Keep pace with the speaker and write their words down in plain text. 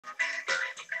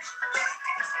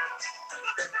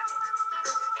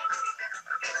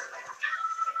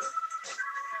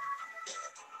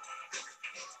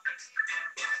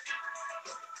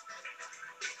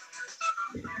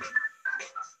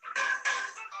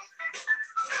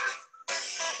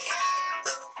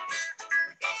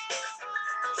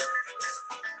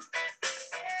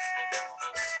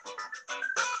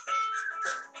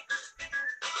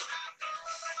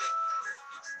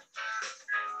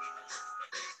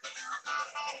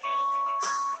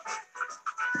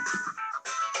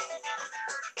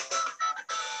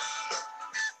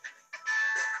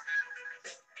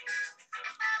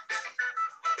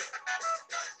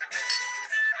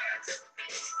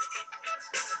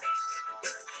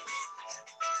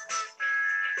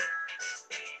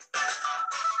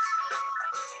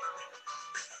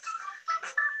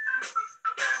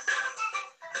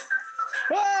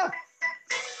Ah!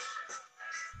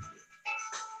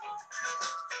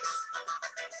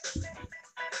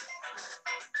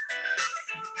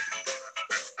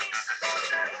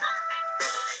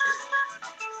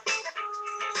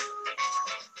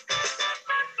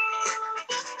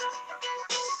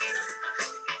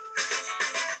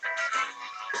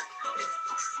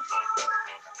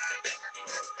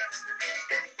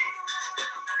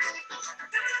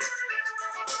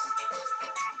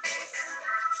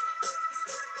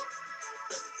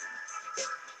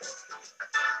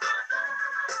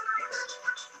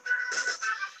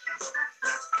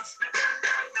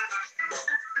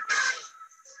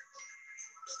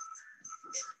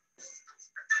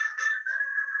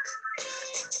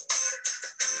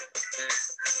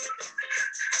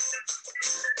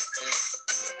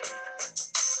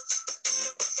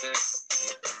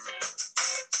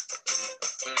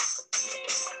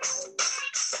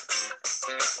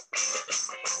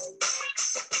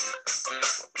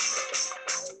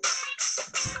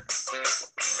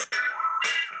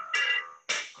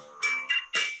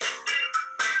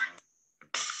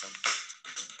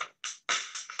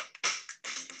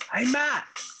 Hey, Matt.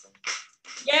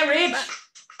 Yeah, Rich. Matt,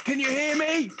 can you hear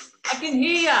me? I can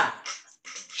hear ya.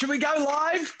 Should we go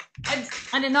live?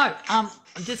 I don't know. I'm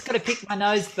just got to pick my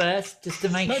nose first, just to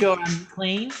make sure I'm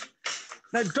clean.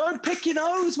 No, don't pick your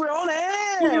nose. We're on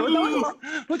air.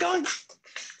 We're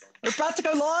about to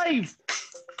go live.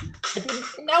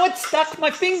 No, it's stuck. My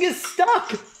finger's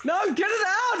stuck. No, get it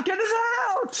out. Get it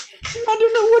out. I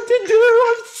don't know what to do.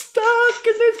 I'm stuck,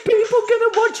 and there's people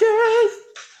gonna watch it.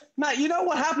 Matt, you know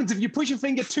what happens if you push your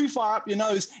finger too far up your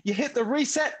nose? You hit the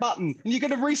reset button, and you're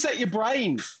going to reset your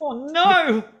brain. Oh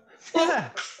no!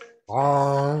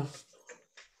 Yeah.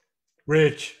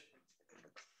 Rich,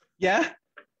 Yeah?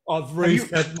 I've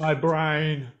reset my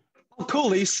brain. Oh,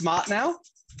 cool. Are you smart now?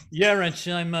 Yeah, Rich,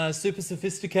 I'm super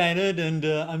sophisticated and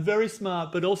I'm very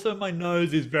smart, but also my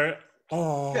nose is very...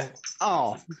 Oh,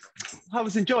 I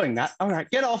was enjoying that. All right,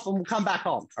 get off and we'll come back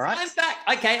on, all right? I'm back.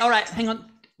 Okay, all right. Hang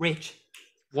on, Rich.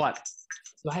 What?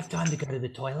 Do I have time to go to the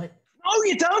toilet? No,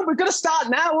 you don't. We're going to start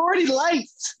now. We're already late.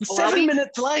 We're 7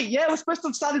 minutes late. Yeah, we're supposed to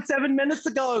have started 7 minutes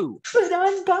ago. But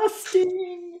I'm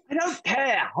busting. I don't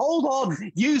care. Hold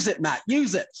on. Use it, Matt.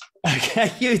 Use it.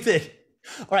 Okay, use it.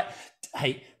 All right.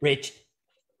 Hey, Rich.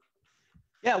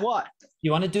 Yeah, what?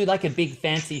 You want to do like a big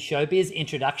fancy showbiz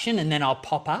introduction and then I'll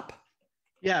pop up?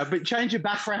 Yeah, but change your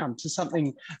background to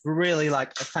something really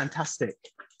like fantastic.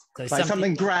 So Like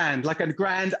something grand, like a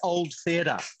grand old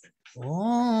theatre.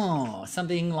 Oh,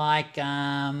 something like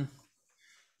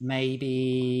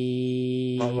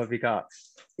maybe... What have you got?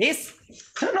 This?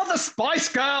 Not the Spice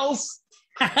Girls.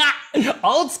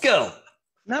 Old school.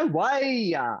 No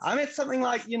way. I meant something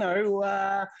like,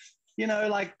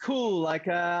 like cool, like,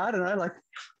 I don't know, like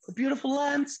a beautiful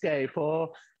landscape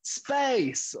or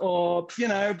space or,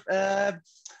 pet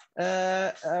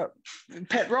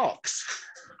rocks.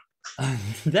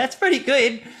 That's pretty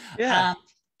good. Yeah.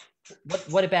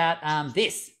 What about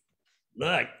this?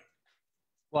 Look.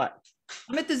 What?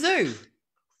 I'm at the zoo.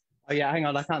 Oh, yeah, hang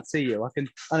on. I can't see you. I can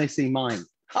only see mine.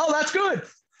 Oh, that's good.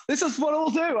 This is what we'll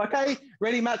do, okay?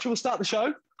 Ready, Match? We'll start the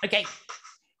show. Okay.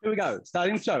 Here we go.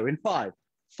 Starting the show in 5,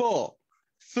 4,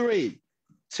 3,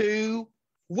 2,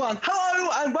 1. Hello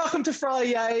and welcome to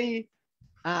Friyay.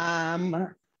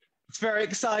 It's very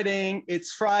exciting.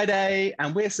 It's Friday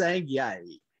and we're saying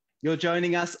yay. You're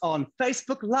joining us on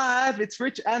Facebook Live. It's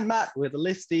Rich and Matt. We're the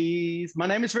listies. My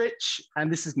name is Rich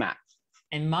and this is Matt.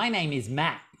 And my name is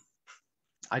Matt.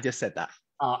 I just said that.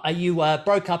 You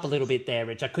broke up a little bit there,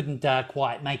 Rich. I couldn't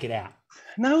quite make it out.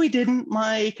 No, we didn't.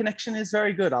 My connection is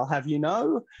very good, I'll have you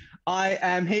know. I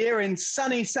am here in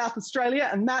sunny South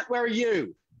Australia. And Matt, where are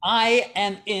you? I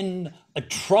am in a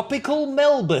tropical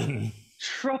Melbourne.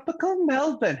 Tropical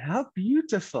Melbourne. How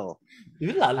beautiful.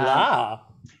 Ooh la la.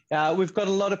 We've got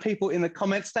a lot of people in the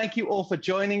comments. Thank you all for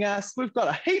joining us. We've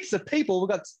got heaps of people. We've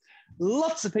got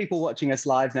lots of people watching us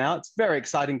live now. It's very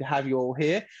exciting to have you all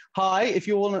here. Hi, if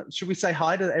you all, should we say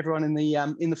hi to everyone in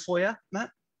the foyer, Matt?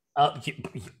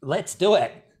 Let's do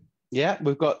it. Yeah,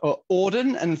 we've got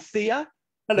Auden and Thea.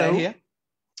 Hello. They're here.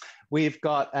 We've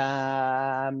got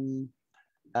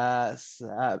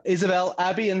Isabel,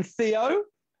 Abby, and Theo.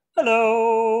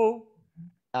 Hello.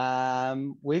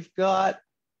 We've got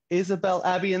Isabel,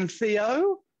 Abby, and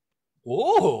Theo.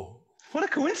 Oh, what a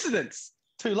coincidence!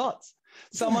 2 lots.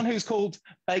 Someone who's called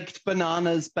Baked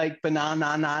Bananas, Baked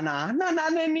Banana,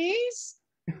 Bananas.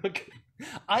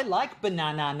 I like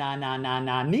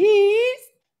banana, knees.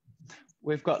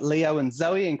 We've got Leo and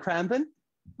Zoe in Cranbourne.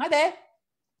 Hi there.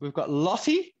 We've got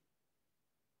Lottie.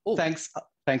 Oh. Thanks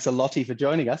a Lottie for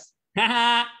joining us.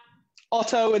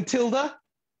 Otto and Tilda.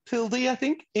 Tildy, I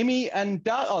think. Immy and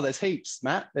Doug. Oh, there's heaps,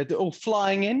 Matt. They're all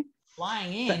flying in.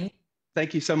 Flying in.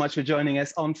 Thank you so much for joining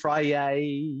us on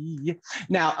Friyay.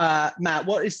 Now, Matt,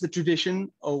 what is the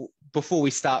tradition before we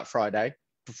start Friyay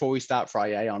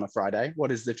on a Friday?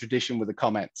 What is the tradition with the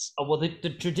comments? Oh, well, the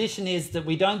tradition is that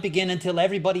we don't begin until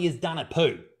everybody has done a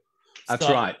poo. That's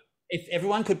right. If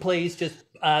everyone could please just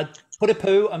put a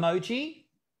poo emoji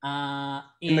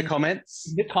in the comments.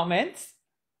 In the comments.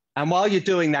 And while you're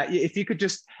doing that, if you could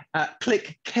just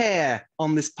click care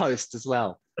on this post as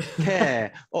well.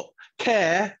 Care.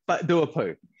 Care, but do a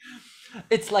poo.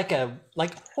 It's like, oh,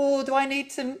 do I need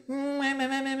some poo?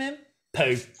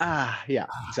 Yeah,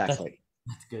 exactly.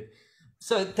 That's good.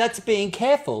 So that's being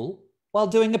careful while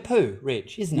doing a poo,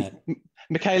 Rich, isn't it?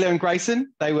 Michaela and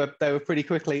Grayson, they were pretty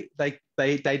quickly. They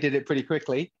did it pretty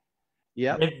quickly.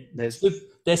 Yeah, they're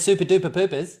super duper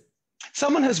poopers.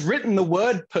 Someone has written the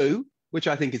word poo, which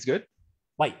I think is good.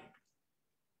 Wait,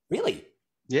 really?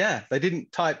 Yeah, they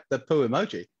didn't type the poo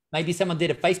emoji. Maybe someone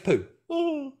did a face poo.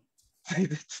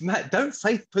 Matt, don't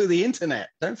face poo the internet.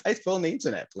 Don't face poo on the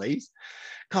internet, please.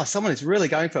 God, someone is really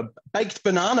going for baked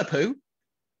banana poo.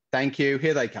 Thank you.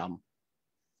 Here they come.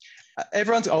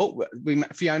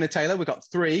 Fiona Taylor, we got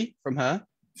 3 from her.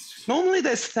 Normally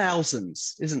there's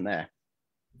thousands, isn't there?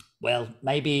 Well,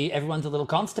 maybe everyone's a little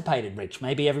constipated, Rich.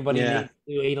 Maybe everybody needs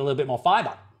to eat a little bit more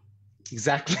fiber.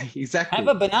 Exactly. Have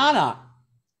a banana.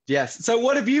 Yes. So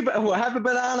have a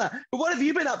banana. But what have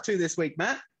you been up to this week,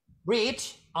 Matt?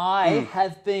 Rich, I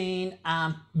have been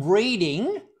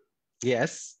reading.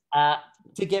 Yes.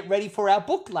 To get ready for our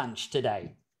book lunch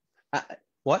today.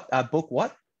 What? A book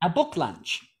what? A book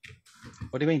lunch.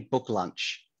 What do you mean book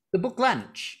lunch? The book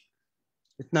lunch.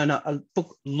 No, a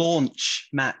book launch,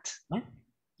 Matt. What?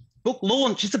 Book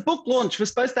launch. It's a book launch. We're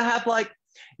supposed to have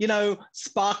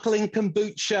sparkling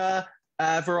kombucha,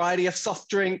 a variety of soft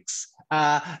drinks,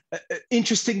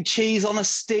 interesting cheese on a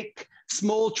stick,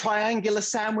 small triangular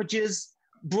sandwiches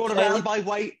brought around by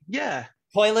weight. Yeah.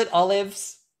 Toilet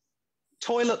olives.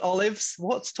 Toilet olives.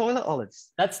 What's toilet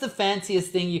olives? That's the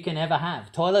fanciest thing you can ever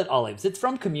have. Toilet olives. It's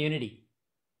from Community.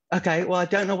 Okay, well, I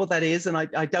don't know what that is, and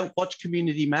I don't watch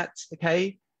Community, Matt,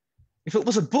 okay? If it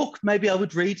was a book, maybe I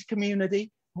would read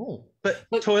Community. Oh. But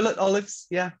toilet olives,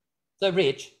 yeah. So,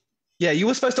 Rich. Yeah, you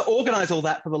were supposed to organise all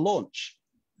that for the launch.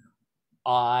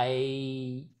 Ask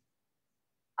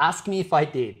me if I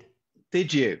did.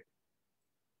 Did you?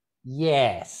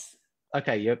 Yes.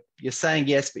 Okay, you're saying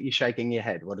yes, but you're shaking your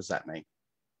head. What does that mean?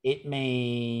 It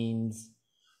means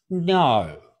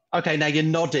no. Okay, now you're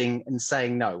nodding and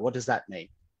saying no. What does that mean?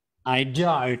 I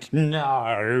don't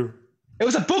know. It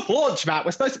was a book launch, Matt.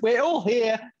 We're all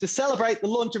here to celebrate the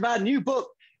launch of our new book,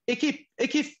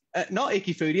 not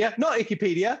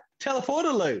Wikipedia,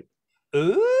 Teleportaloo.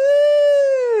 Ooh.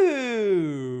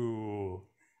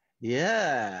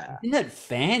 Yeah. Isn't that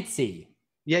fancy?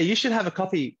 Yeah, you should have a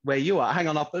copy where you are. Hang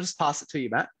on, I'll just pass it to you,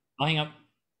 Matt. Oh, hang on.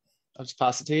 I'll just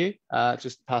pass it to you.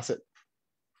 Just pass it.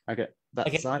 Okay,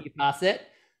 that's right. You pass it?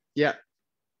 Yeah.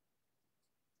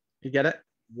 You get it?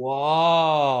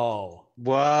 Whoa.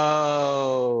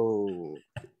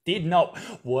 Did not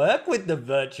work with the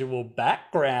virtual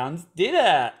backgrounds, did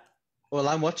it? Well,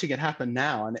 I'm watching it happen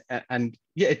now, and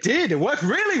yeah, it did. It worked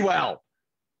really well.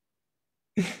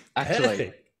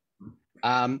 Actually.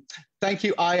 Thank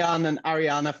you, Ayan and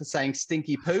Ariana, for saying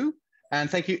stinky poo. And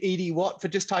thank you, Edie Watt, for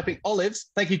just typing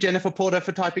olives. Thank you, Jennifer Porter,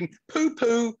 for typing poo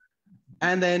poo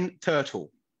and then turtle.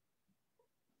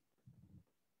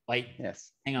 Wait.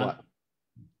 Yes. Hang on. What?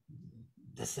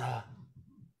 This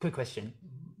quick question.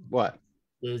 What?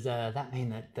 Does that mean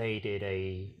that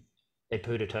they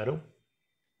pooed a turtle?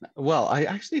 Well, I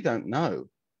actually don't know.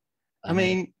 I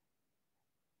mean,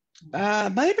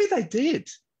 maybe they did.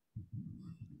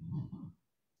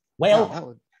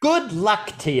 Well, good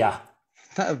luck to you.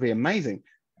 That would be amazing.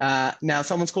 Now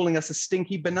someone's calling us a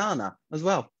stinky banana as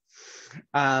well.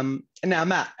 Now,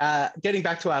 Matt, getting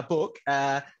back to our book,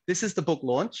 this is the book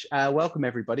launch. Welcome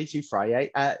everybody to Friyay.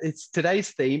 It's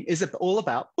today's theme is all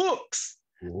about books.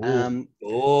 So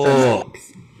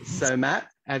Matt,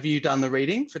 have you done the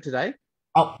reading for today?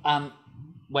 Oh,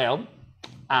 well,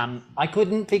 I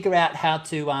couldn't figure out how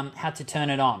to turn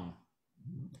it on.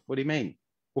 What do you mean?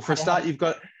 Well, for a start, you've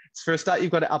got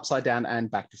it upside down and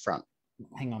back to front.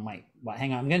 Hang on, wait,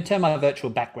 hang on. I'm going to turn my virtual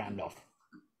background off.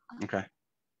 Okay.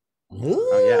 Ooh,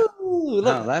 oh yeah. Look.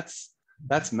 Oh,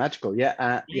 that's magical.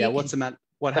 Yeah. Yeah. What's the matter?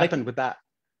 What happened with that?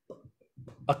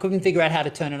 I couldn't figure out how to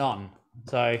turn it on,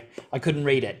 so I couldn't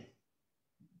read it.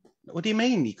 What do you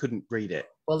mean you couldn't read it?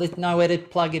 Well, there's nowhere to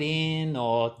plug it in,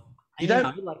 or you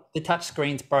know, like the touch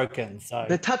screen's broken. So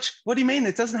what do you mean?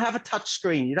 It doesn't have a touch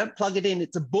screen. You don't plug it in.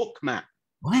 It's a book, Matt.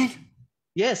 What?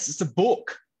 Yes, it's a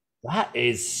book. That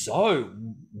is so...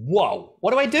 Whoa.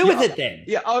 What do I do with it then?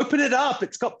 Yeah, open it up.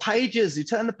 It's got pages. You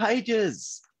turn the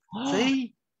pages.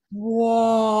 See?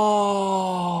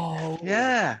 Whoa.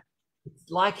 Yeah.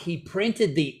 It's like he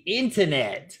printed the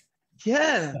internet.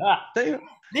 Yeah.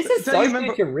 This is so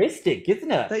futuristic,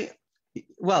 isn't it?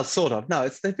 Well, sort of. No,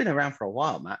 they've been around for a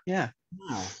while, Matt. Yeah.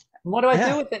 Wow. What do I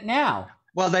do with it now?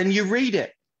 Well, then you read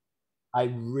it. I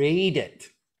read it.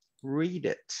 Read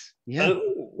it. Yeah.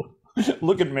 Oh,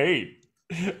 look at me.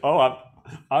 Oh,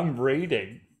 I'm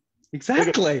reading.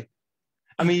 Exactly.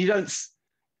 I mean, you don't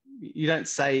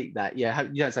say that. Yeah.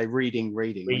 You don't say reading.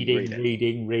 Reading.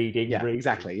 Yeah,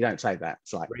 exactly. You don't say that.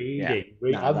 It's like reading.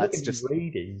 No, that's just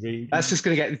reading. That's just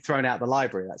going to get thrown out of the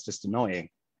library. That's just annoying,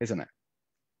 isn't it?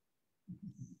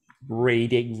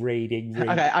 Reading.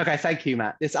 Okay. Thank you,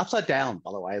 Matt. It's upside down,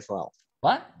 by the way, as well.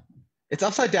 What? It's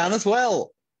upside down as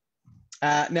well.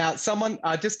 Now, someone,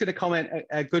 just going to comment,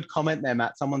 a good comment there,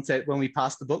 Matt. Someone said, when we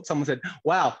passed the book, someone said,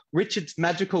 wow, Richard's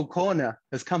magical corner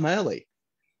has come early.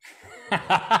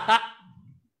 Very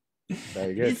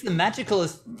good. It's the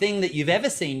magicalest thing that you've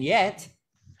ever seen yet.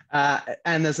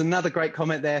 And there's another great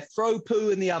comment there, throw poo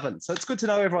in the oven. So it's good to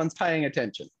know everyone's paying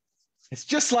attention. It's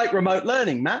just like remote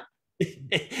learning, Matt.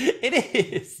 It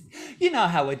is. You know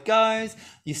how it goes.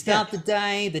 You start the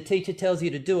day, the teacher tells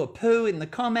you to do a poo in the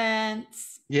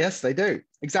comments. Yes, they do.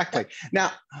 Exactly.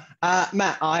 Now,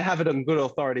 Matt, I have it on good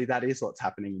authority. That is what's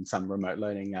happening in some remote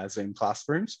learning Zoom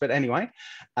classrooms. But anyway,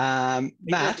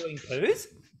 Matt. Doing poos?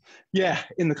 Yeah,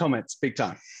 in the comments, big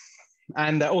time.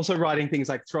 And they're also writing things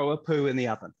like throw a poo in the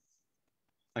oven.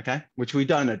 Okay, which we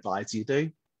don't advise you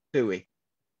do we?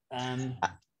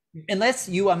 Unless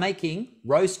you are making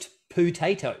roast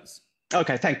potatoes.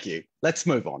 Okay, thank you. Let's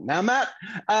move on. Now, Matt,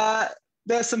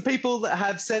 there's some people that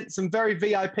have sent some very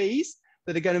VIPs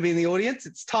that are going to be in the audience.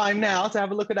 It's time now to have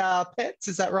a look at our pets.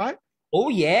 Is that right? Oh,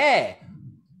 yeah.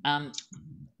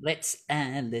 Let's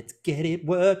get it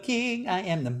working. I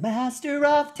am the master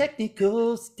of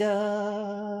technical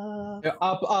stuff.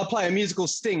 I'll play a musical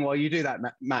sting while you do that,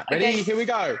 Matt. Ready? Okay. Here we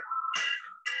go.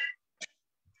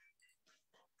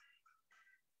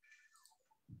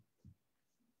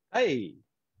 Hey,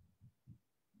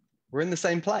 we're in the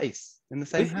same place, in the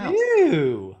same house.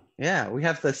 You. Yeah, we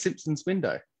have the Simpsons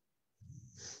window.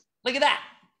 Look at that.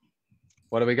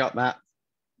 What do we got, Matt?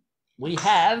 We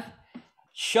have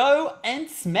show and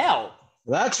smell.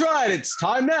 That's right. It's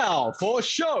time now for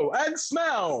show and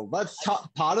smell. That's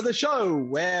part of the show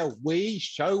where we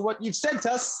show what you've sent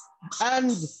us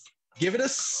and give it a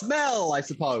smell, I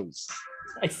suppose.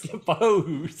 I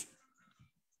suppose.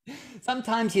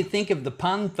 Sometimes you think of the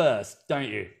pun first, don't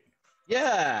you?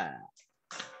 Yeah.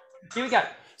 Here we go.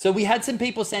 So we had some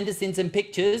people send us in some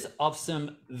pictures of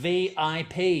some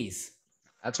V.I.Ps.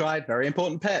 That's right. Very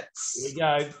important pets. Here we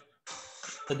go.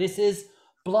 So this is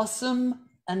Blossom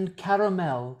and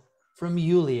Caramel from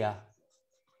Yulia.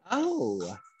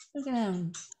 Oh. Look at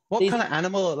them. What kind of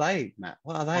animal are they, Matt?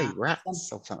 What are they?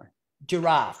 Rats or something?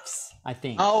 Giraffes, I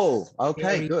think. Oh,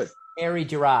 okay, good. Hairy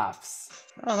giraffes.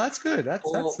 Oh, that's good.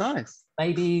 That's nice.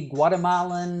 Maybe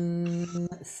Guatemalan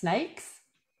snakes?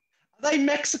 Are they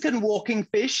Mexican walking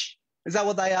fish? Is that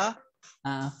what they are?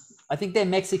 I think they're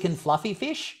Mexican fluffy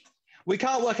fish. We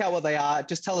can't work out what they are.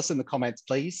 Just tell us in the comments,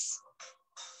 please.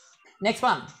 Next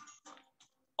one.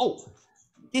 Oh,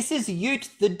 this is Ute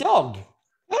the dog.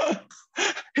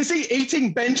 Is he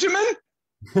eating Benjamin?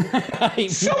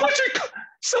 Someone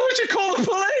should call the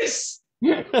police.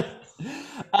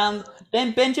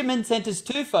 Then Benjamin sent us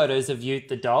 2 photos of Ute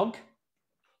the dog.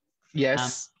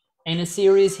 Yes. In a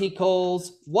series he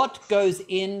calls What Goes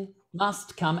In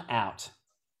Must Come Out.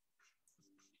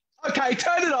 Okay,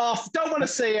 turn it off. Don't want to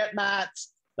see it, Matt.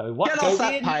 So what Get goes off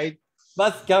that in page.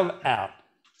 must go out.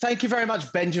 Thank you very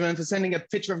much, Benjamin, for sending a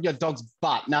picture of your dog's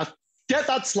butt. Now, get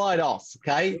that slide off,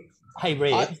 okay? Hey,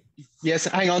 Reed. Yes,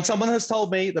 hang on. Someone has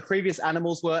told me the previous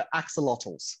animals were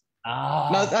axolotls.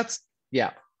 No, that's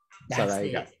so there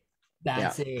you go.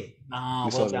 That's it. Oh,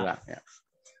 We well saw done. that. Yeah.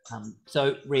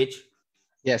 So, Rich,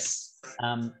 Yes.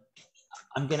 I'm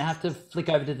going to have to flick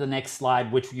over to the next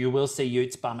slide, which you will see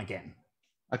Ute's bum again.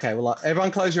 Okay. Well,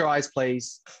 everyone, close your eyes,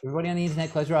 please. Everybody on the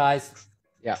internet, close your eyes.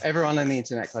 Yeah. Everyone on the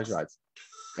internet, close your eyes.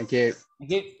 Thank you.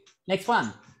 Thank you. Next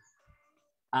one.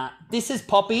 This is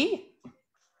Poppy,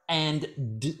 and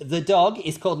the dog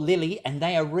is called Lily, and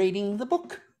they are reading the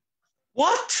book.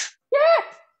 What? Yeah.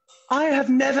 I have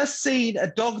never seen a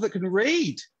dog that can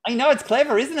read. I know, it's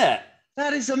clever, isn't it?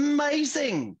 That is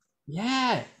amazing.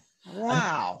 Yeah.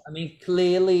 Wow. I mean,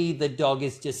 clearly the dog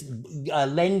is just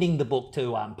lending the book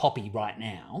to Poppy right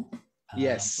now.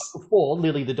 Yes. But before,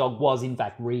 Lily the dog was, in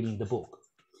fact, reading the book.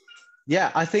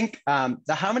 Yeah, I think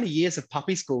how many years of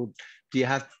puppy school do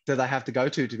they have to go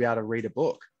to be able to read a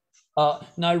book?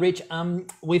 No, Rich,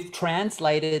 we've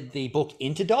translated the book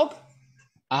into dog.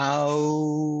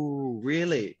 Oh,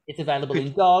 really? It's available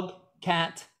in dog,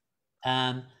 cat,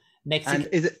 Mexican, And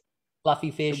is it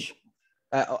fluffy fish.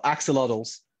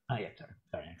 axolotls? Oh, yeah,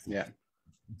 sorry. Yeah.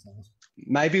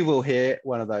 Maybe we'll hear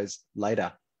one of those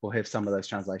later. We'll hear some of those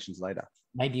translations later.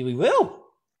 Maybe we will.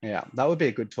 Yeah, that would be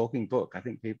a good talking book. I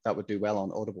think that would do well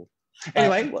on Audible.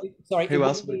 Anyway, sorry, who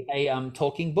else? It wouldn't be a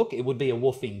talking book. It would be a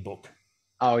woofing book.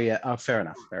 Oh yeah. Oh, fair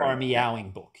enough. Or a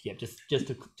meowing book. Yeah, just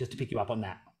to pick you up on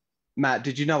that. Matt,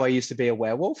 did you know I used to be a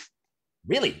werewolf?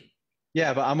 Really?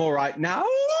 Yeah, but I'm all right now.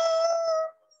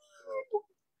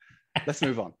 Let's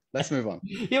move on.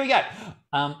 Here we go.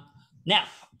 Now,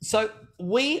 so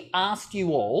we asked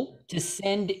you all to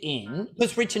send in,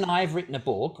 because Rich and I have written a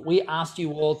book, we asked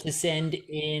you all to send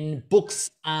in books,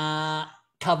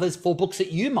 covers for books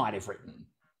that you might have written.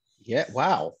 Yeah,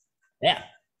 wow. Yeah.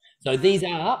 So these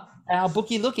are our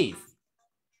bookie lookies.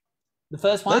 The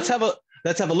first one.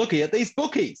 Let's have a looky at these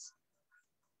bookies.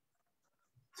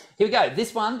 Here we go.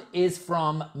 This one is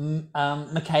from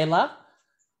Michaela.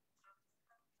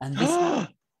 And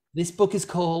this book is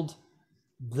called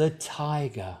The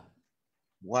Tiger.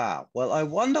 Wow. Well, I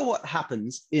wonder what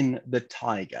happens in The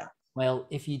Tiger. Well,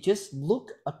 if you just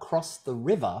look across the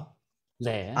river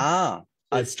there.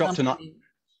 It's dropped an...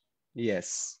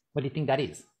 Yes. What do you think that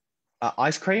is?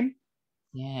 Ice cream?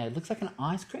 Yeah, it looks like an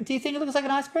ice cream. Do you think it looks like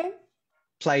an ice cream?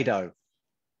 Play-Doh.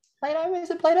 Play-Doh? Is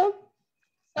it Play-Doh?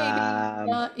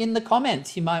 In the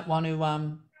comments, you might want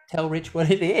to tell Rich what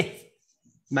it is.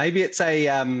 Maybe it's a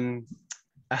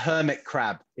hermit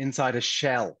crab inside a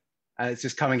shell. And it's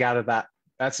just coming out of that.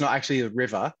 That's not actually a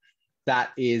river.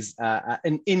 That is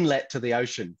an inlet to the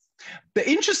ocean. The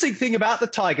interesting thing about the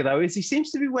tiger, though, is he seems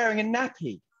to be wearing a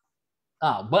nappy.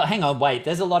 Oh, well, hang on, wait.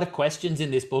 There's a lot of questions in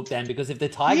this book then, because if the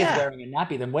tiger's wearing a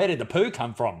nappy, then where did the poo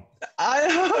come from?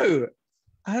 I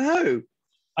know.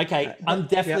 Okay, I'm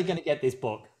definitely going to get this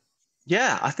book.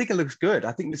 Yeah, I think it looks good.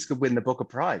 I think this could win the Booker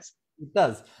Prize. It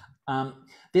does.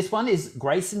 This one is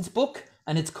Grayson's book,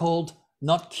 and it's called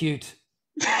Not Cute.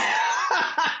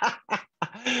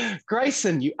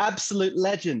 Grayson, you absolute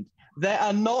legend. There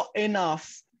are not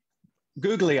enough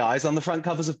googly eyes on the front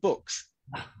covers of books.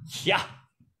 Yeah.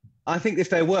 I think if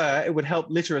there were, it would help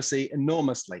literacy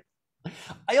enormously.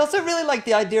 I also really like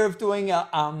the idea of doing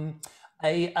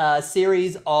a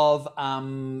series of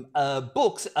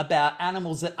books about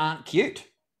animals that aren't cute.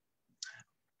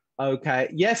 Okay.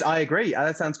 Yes, I agree.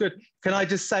 That sounds good. Can I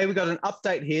just say we got an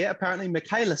update here? Apparently,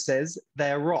 Michaela says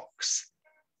they're rocks.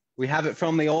 We have it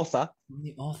from the author.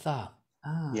 The author.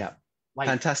 Ah. Yeah. Wait.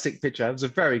 Fantastic picture. It was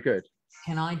very good.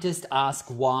 Can I just ask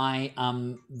why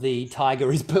the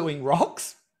tiger is pooing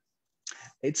rocks?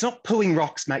 It's not pooing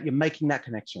rocks, Matt. You're making that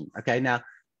connection. Okay. Now,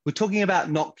 we're talking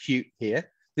about not cute here.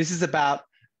 This is about,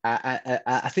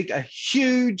 I think, a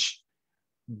huge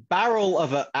barrel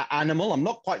of an animal. I'm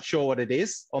not quite sure what it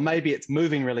is, or maybe it's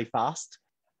moving really fast,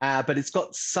 but it's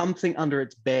got something under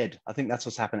its bed. I think that's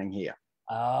what's happening here.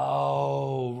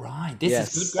 Oh, right.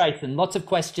 This is good, Grayson. Lots of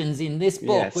questions in this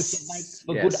book, which it makes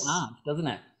for good art, doesn't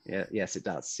it? Yeah. Yes, it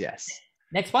does. Yes.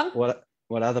 Next one. What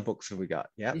other books have we got?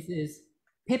 Yeah. This is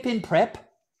Pip in Prep,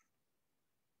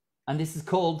 and this is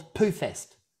called Pooh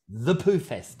Fest. The Pooh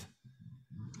Fest.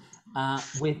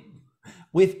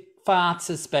 With farts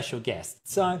as special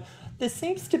guests. So there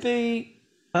seems to be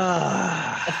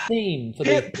a theme for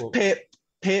these books.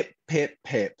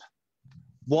 Pip.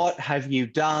 What have you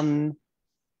done?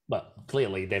 Well,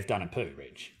 clearly they've done a poo,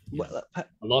 Rich. Well, a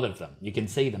lot of them. You can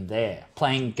see them there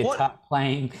playing guitar,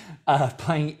 playing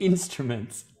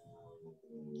instruments.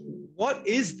 What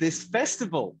is this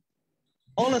festival?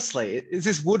 Honestly, is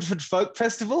this Woodford Folk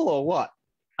Festival or what?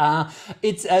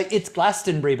 It's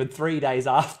Glastonbury, but 3 days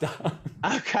after.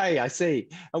 Okay, I see.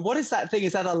 And what is that thing?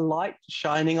 Is that a light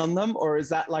shining on them, or is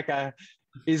that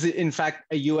is it in fact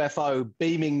a UFO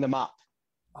beaming them up?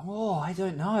 Oh, I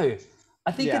don't know.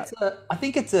 Yeah. I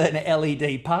think it's an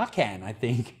LED parkan, I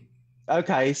think.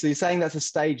 Okay, so you're saying that's a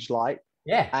stage light,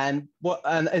 Yeah. and what?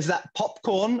 And is that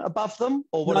popcorn above them,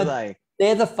 or what No, are they?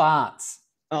 they're the farts.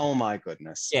 Oh my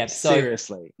goodness! Yeah, so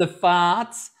Seriously. the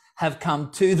farts have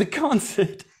come to the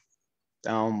concert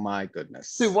Oh my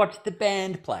goodness! to watch the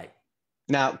band play.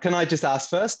 Now, can I just ask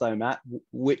first, though, Matt,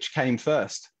 which came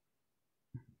first?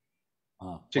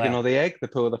 Oh, Chicken wow. or the egg, the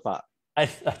poo or the fart? I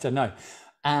don't know.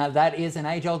 That is an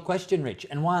age-old question, Rich,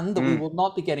 and one that we will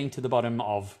not be getting to the bottom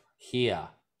of here.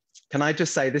 Can I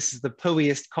just say this is the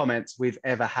pooiest comments we've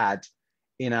ever had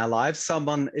in our lives?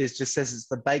 Someone just says it's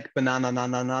the Baked Banana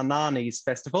Nananis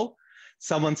Festival.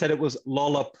 Someone said it was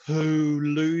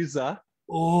Lollapalooza.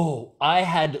 Oh, I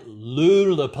had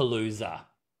Lollapalooza.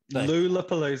 But...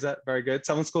 Lollapalooza, very good.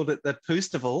 Someone's called it the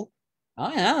Poostival.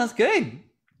 Oh yeah, that's good.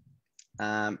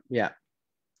 Yeah.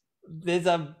 There's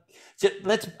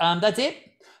that's it.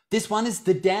 This one is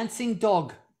The Dancing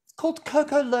Dog. It's called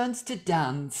Coco Learns to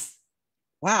Dance.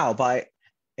 Wow, by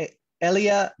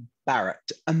Elia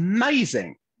Barrett.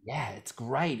 Amazing. Yeah, it's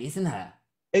great, isn't it?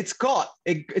 This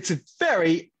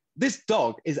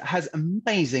dog has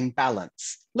amazing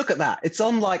balance. Look at that. It's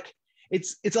on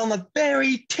the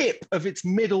very tip of its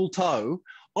middle toe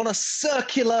on a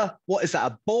circular, what is that,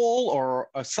 a ball or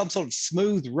some sort of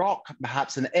smooth rock,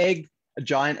 perhaps an egg, a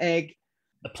giant egg.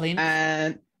 The plinth.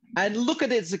 And look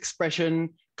at its expression.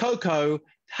 Coco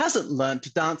hasn't learned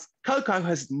to dance. Coco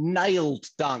has nailed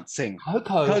dancing.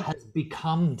 Coco has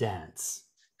become dance.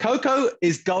 Coco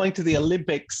is going to the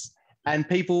Olympics, and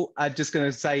people are just going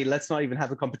to say, let's not even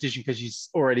have a competition because she's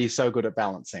already so good at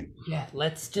balancing. Yeah,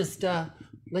 let's just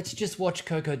watch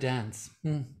Coco dance.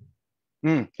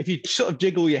 If you sort of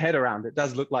jiggle your head around, it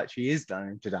does look like she is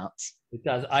learning to dance. It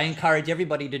does. I encourage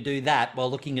everybody to do that while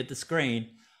looking at the screen.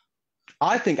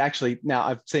 I think actually, now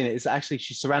I've seen it, it's actually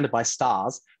she's surrounded by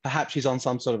stars. Perhaps she's on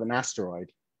some sort of an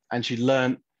asteroid and she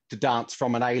learned to dance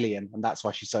from an alien and that's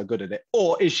why she's so good at it.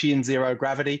 Or is she in zero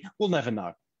gravity? We'll never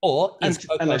know. Or is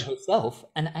Coco herself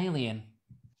an alien?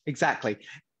 Exactly.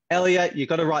 Elliot, you've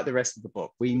got to write the rest of the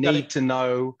book. We need to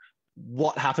know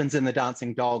what happens in the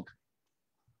dancing dog.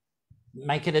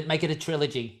 Make it a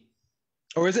trilogy.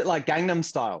 Or is it like Gangnam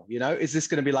Style? You know, is this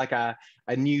going to be like a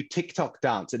new TikTok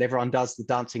dance and everyone does the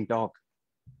dancing dog?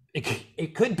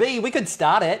 It could be. We could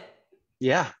start it.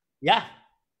 Yeah. Yeah.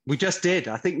 We just did.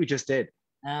 I think we just did.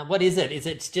 What is it? Is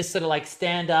it just sort of like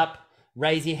stand up,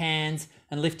 raise your hands,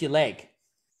 and lift your leg?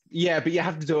 Yeah, but you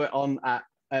have to do it on,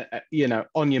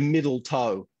 on your middle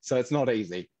toe, so it's not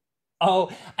easy.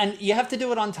 Oh, and you have to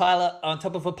do it on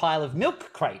top of a pile of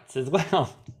milk crates as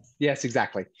well. Yes,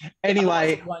 exactly.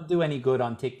 Anyway, it won't do any good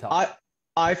on TikTok.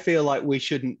 I feel like we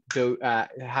shouldn't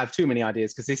have too many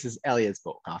ideas because this is Elliot's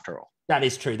book after all. That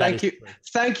is true.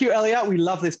 Thank you, Elliot. We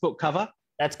love this book cover.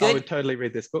 That's good. I would totally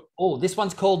read this book. Oh, this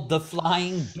one's called The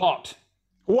Flying Dot.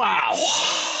 Wow.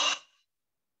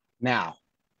 Now,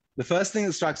 the first thing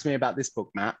that strikes me about this book,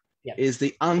 Matt, is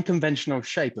the unconventional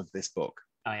shape of this book.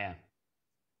 Oh, yeah.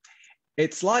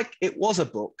 It's like it was a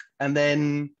book and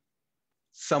then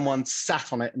someone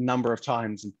sat on it a number of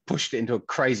times and pushed it into a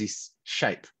crazy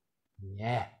shape.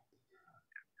 Yeah.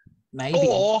 Maybe.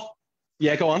 Or,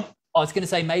 yeah, go on. I was going to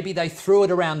say maybe they threw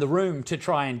it around the room to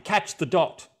try and catch the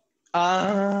dot.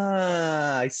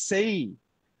 Ah, I see.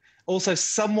 Also,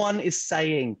 someone is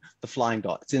saying the flying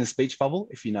dot. It's in a speech bubble,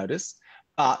 if you notice.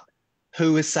 But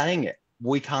who is saying it?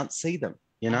 We can't see them,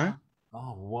 you know?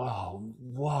 Oh, whoa,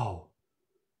 whoa.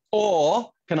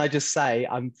 Or can I just say,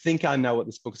 I think I know what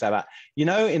this book's about. You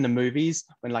know, in the movies,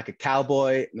 when like a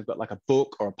cowboy, and they've got like a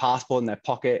book or a passport in their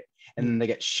pocket, and then they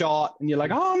get shot, and you're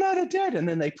like, oh no, they're dead. And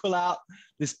then they pull out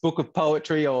this book of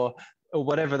poetry or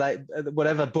whatever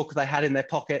book they had in their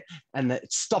pocket, and they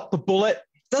stop the bullet.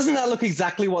 Doesn't that look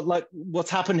exactly what's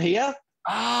happened here?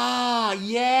 Ah,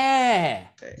 yeah.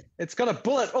 It's got a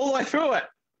bullet all the way through it.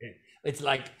 It's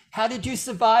like, how did you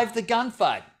survive the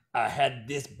gunfight? I had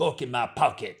this book in my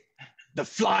pocket. The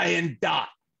flying dot.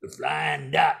 The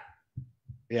flying dot.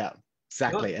 Yeah,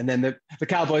 exactly. And then the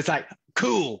cowboy's like,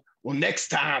 cool. Well, next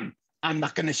time, I'm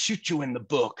not going to shoot you in the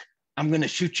book. I'm going to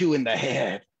shoot you in the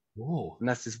head. Ooh. And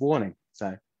that's his warning.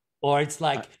 So, or it's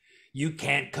like, you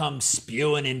can't come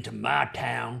spewing into my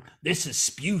town. This is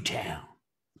Spew Town.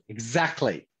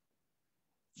 Exactly.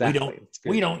 We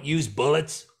don't use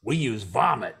bullets. We use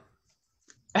vomit.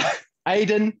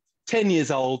 Aiden, 10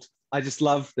 years old. I just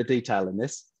love the detail in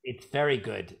this. It's very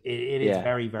good. It is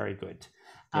very, very good.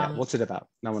 Yeah. What's it about?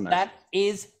 No one knows. That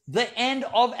is the end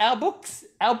of our books,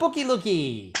 our bookie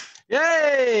lookie.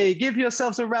 Yay! Give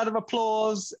yourselves a round of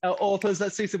applause, authors.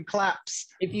 Let's see some claps.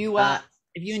 If you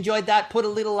enjoyed that, put a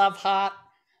little love heart.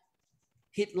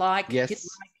 Hit like. Yes. Hit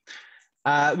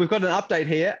like. We've got an update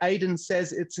here. Aidan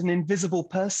says it's an invisible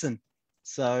person.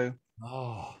 So.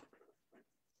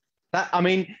 I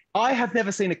mean, I have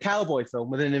never seen a cowboy film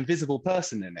with an invisible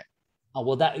person in it. Oh,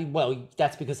 well,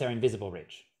 that's because they're invisible,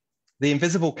 Rich. The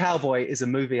Invisible Cowboy is a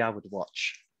movie I would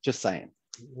watch. Just saying.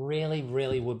 Really,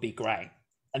 really would be great.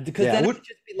 And because then it would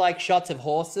just be like shots of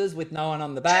horses with no one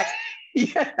on the back.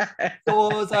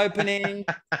 Doors opening.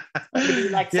 It'd be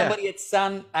like somebody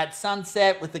at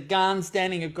sunset with a gun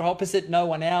standing opposite no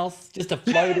one else. Just a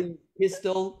floating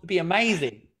pistol. It'd be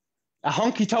amazing. A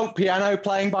honky-tonk piano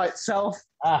playing by itself.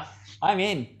 I'm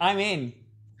in.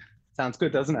 Sounds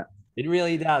good, doesn't it? It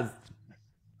really does.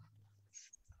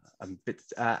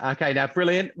 Okay, now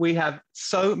brilliant. We have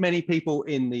so many people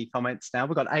in the comments now.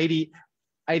 We've got 80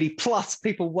 plus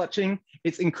people watching.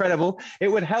 It's incredible. It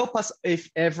would help us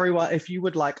if you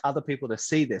would like other people to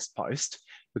see this post,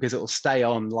 because it will stay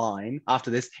online after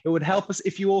this. It would help us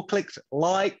if you all clicked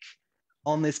like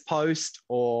on this post,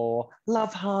 or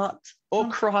love heart, or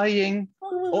crying,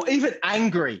 or even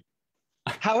angry.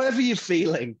 However you're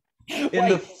feeling, in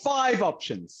the 5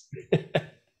 options.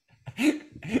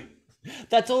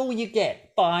 That's all you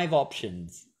get. 5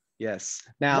 options. Yes.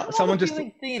 Now, someone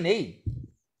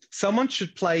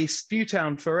should play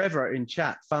Spewtown forever in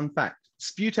chat. Fun fact: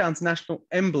 Spewtown's national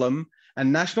emblem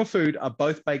and national food are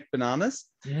both baked bananas.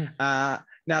 Now,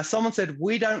 someone said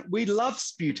we love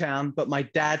Spewtown, but my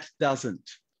dad doesn't.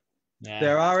 Yeah.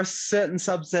 There are a certain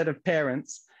subset of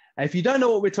parents. If you don't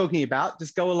know what we're talking about,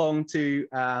 just go along to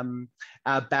our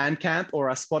Bandcamp or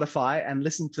our Spotify and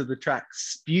listen to the track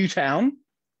Spewtown.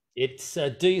 It's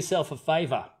do yourself a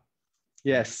favor.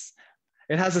 Yes.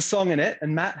 It has a song in it.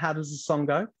 And Matt, how does the song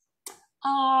go?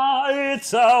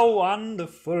 It's a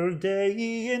wonderful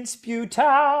day in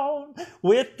Spewtown,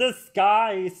 with the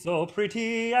sky so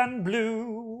pretty and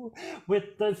blue,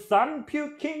 with the sun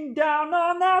puking down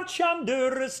on our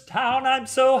chunderous town. I'm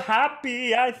so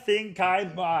happy I think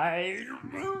I might.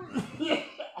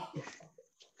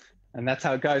 And that's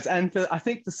how it goes. And I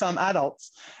think for some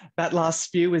adults, that last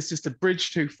spew is just a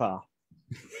bridge too far.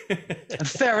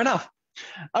 Fair enough.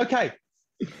 Okay.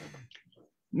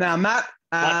 Now, Matt,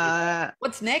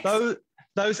 what's next?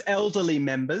 Those elderly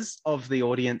members of the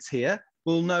audience here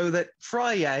will know that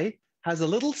Friyay has a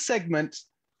little segment.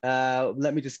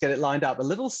 Let me just get it lined up. A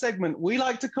little segment we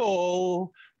like to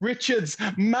call Richard's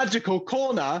Magical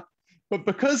Corner. But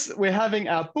because we're having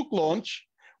our book launch,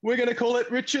 we're going to call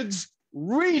it Richard's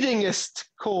Readingist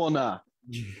Corner.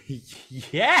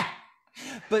 Yeah.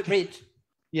 But Rich.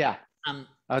 Yeah.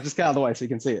 I'll just get out of the way so you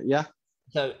can see it. Yeah.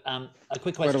 So a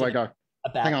quick question. Where do I go?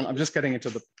 Hang on, I'm just getting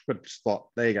into the good spot.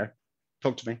 There you go.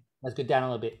 Talk to me. Let's go down a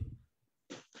little bit.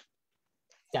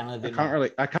 Down a little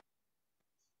bit. I can't.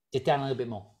 Just down a little bit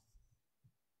more.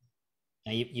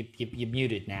 No, you're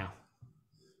muted now.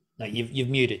 No, you've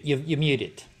muted. You're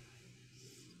muted.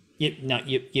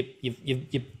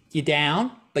 You're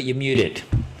down, but you're muted.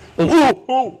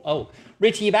 Oh,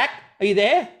 Rich, are you back? Are you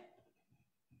there?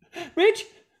 Rich,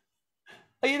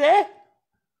 are you there?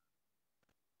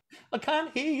 I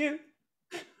can't hear you.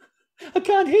 I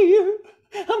can't hear you.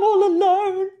 I'm all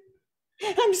alone.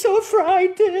 I'm so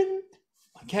frightened.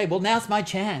 Okay, well, now's my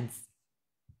chance.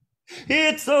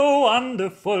 It's a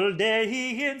wonderful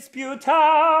day in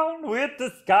Spewtown, with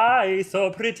the sky so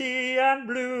pretty and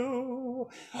blue.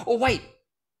 Oh, wait.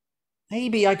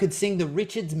 Maybe I could sing the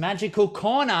Richard's Magical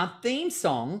Corner theme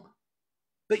song,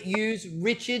 but use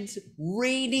Richard's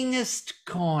Readingist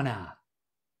Corner.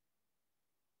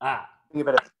 I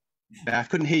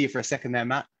couldn't hear you for a second there,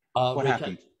 Matt. What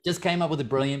happened? Just came up with a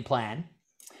brilliant plan.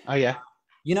 Oh, yeah.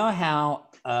 You know how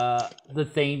the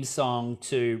theme song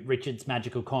to Richard's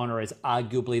Magical Corner is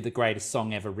arguably the greatest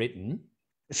song ever written?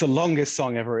 It's the longest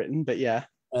song ever written, but yeah.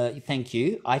 Thank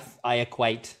you. I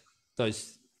equate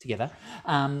those together.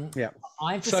 Yeah.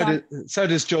 So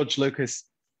does George Lucas.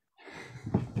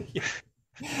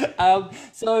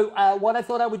 So what I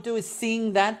thought I would do is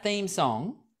sing that theme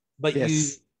song, but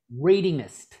use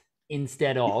Readingist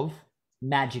instead of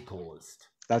Magicalist.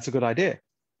 That's a good idea.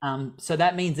 So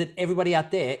that means that everybody out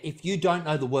there, if you don't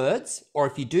know the words, or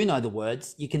if you do know the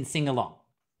words, you can sing along.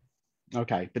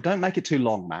 Okay, but don't make it too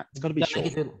long, Matt. It's got to be short.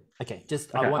 Okay, just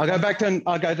okay.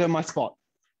 I'll go to my spot.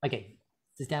 Okay,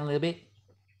 just down a little bit,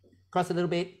 cross a little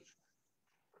bit,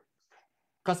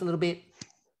 cross a little bit.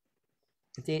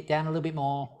 That's it. Down a little bit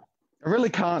more. I really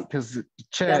can't because the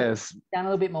chairs. Down a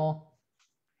little bit more.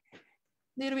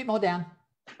 Little bit more down.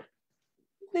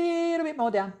 Little bit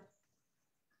more down.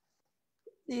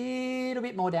 Little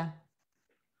bit more down.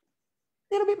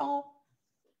 Little bit more.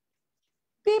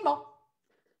 Bit more.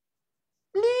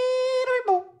 Little bit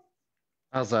more.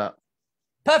 How's that?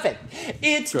 Perfect.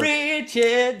 It's Good.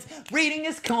 Richard's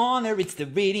Readingist Corner. It's the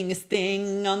readingest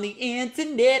thing on the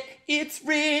internet. It's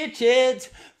Richard's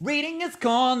Readingist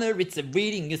Corner. It's the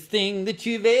readingest thing that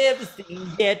you've ever seen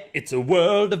yet. It's a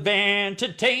world of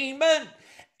entertainment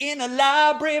in a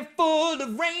library full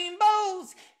of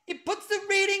rainbows. It puts the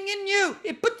reading in you.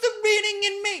 It puts the reading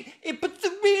in me. It puts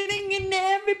the reading in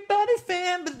everybody's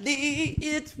family.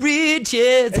 It's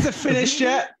Richard's. Is it finished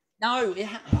yet? No,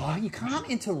 you can't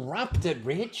interrupt it,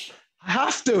 Rich. I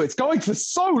have to. It's going for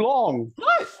so long.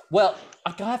 No. Well,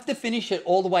 I have to finish it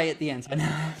all the way at the end. So now I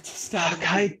have to start.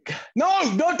 Okay.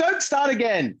 No, don't start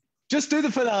again. Just do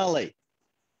the finale.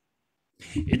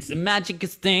 It's the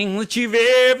magicest thing that you've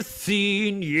ever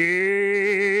seen yet.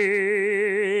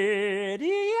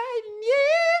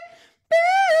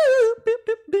 Boo, boo,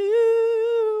 boo,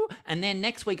 boo. And then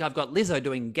next week I've got Lizzo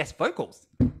doing guest vocals.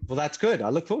 Well, that's good. I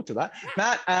look forward to that.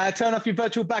 Matt, turn off your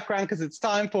virtual background because it's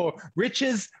time for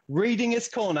Rich's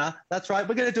Readingist Corner. That's right.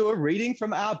 We're going to do a reading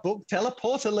from our book,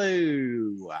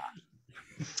 Teleportaloo.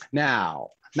 Now,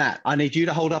 Matt, I need you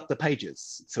to hold up the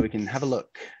pages so we can have a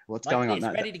look. What's going on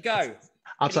now? Ready to go.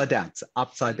 Upside down. It's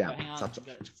upside down. Hang on. Got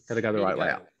to go the right way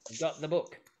up. I've got the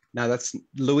book. No, that's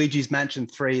Luigi's Mansion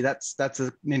 3. That's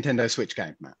a Nintendo Switch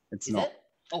game, Matt. It's Is not. it?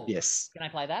 Oh, yes. Can I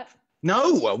play that?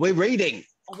 No, we're reading.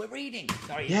 Oh, we're reading.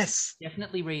 Sorry. Yes.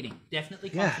 Definitely reading. Definitely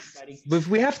Yeah. concentrating.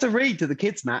 We have to read to the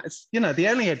kids, Matt. It's, the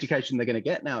only education they're going to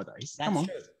get nowadays. That's Come on.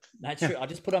 true. That's true. I'll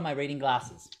just put on my reading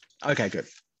glasses. Okay, good.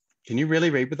 Can you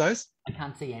really read with those? I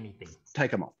can't see anything.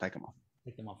 Take them off. Take them off.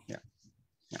 Take them off. Yeah.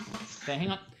 So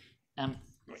hang on.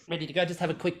 Ready to go? Just have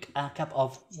a quick cup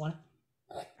of water.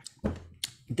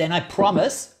 Then I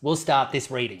promise we'll start this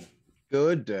reading.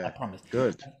 Good. I promise.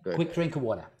 Good. Quick drink of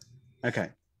water. Okay.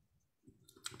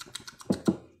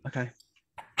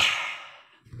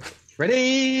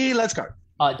 Ready? Let's go.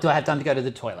 Do I have time to go to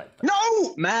the toilet?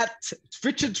 No, Matt. It's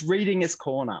Richard's Readingist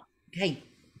Corner. Okay.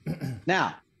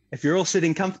 Now, if you're all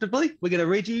sitting comfortably, we're going to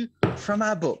read you from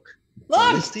our book.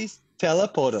 Look! Listy's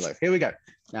Teleportaloo. Here we go.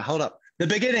 Now, hold up. The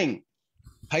beginning.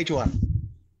 Page 1.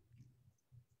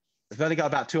 We've only got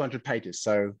about 200 pages,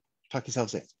 so tuck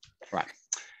yourselves in. Right.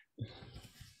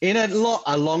 In a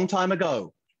long time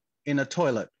ago, in a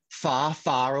toilet far,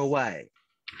 far away.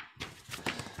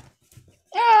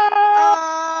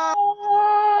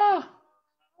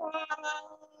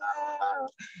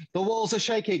 The walls are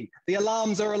shaking. The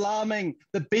alarms are alarming.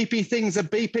 The beepy things are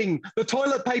beeping. The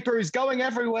toilet paper is going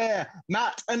everywhere.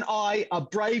 Matt and I are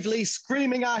bravely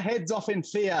screaming our heads off in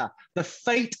fear. The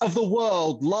fate of the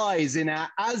world lies in our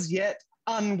as yet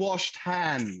unwashed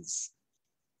hands.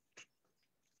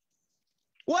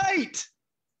 Wait!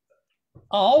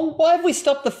 Oh, why have we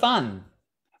stopped the fun?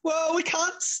 Well, we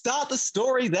can't start the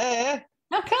story there.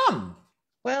 How come?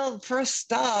 Well, for a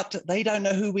start, they don't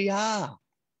know who we are.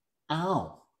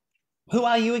 Oh. Who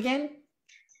are you again?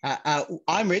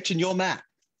 I'm Rich and you're Matt.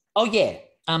 Oh, yeah.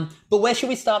 But where should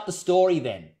we start the story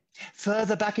then?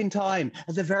 Further back in time,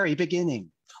 at the very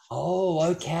beginning. Oh,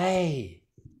 okay.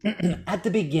 At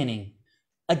the beginning,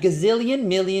 a gazillion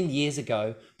million years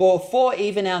ago, before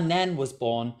even our Nan was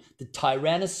born, the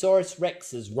Tyrannosaurus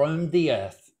Rexes roamed the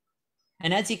earth.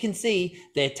 And as you can see,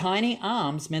 their tiny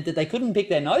arms meant that they couldn't pick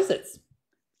their noses.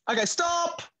 Okay,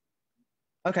 stop!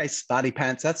 Okay, Smarty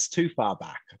Pants, that's too far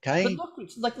back, okay?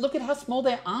 But look at how small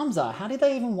their arms are. How did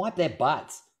they even wipe their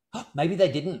butts? Maybe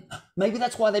they didn't. Maybe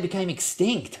that's why they became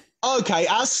extinct. Okay,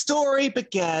 our story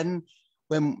began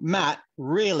when Matt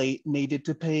really needed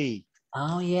to pee.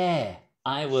 Oh, yeah.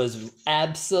 I was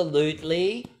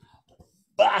absolutely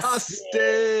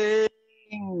busting.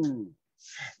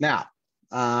 Now,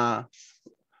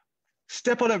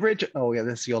 step on it, Rich. Oh, yeah,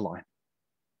 that's your line.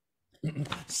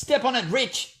 Step on it,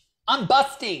 Rich. I'm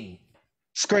busting.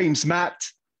 Screams Matt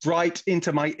right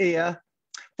into my ear.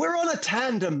 We're on a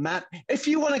tandem, Matt. If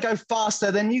you want to go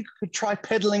faster, then you could try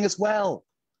pedaling as well.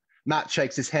 Matt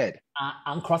shakes his head.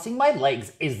 Uncrossing my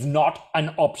legs is not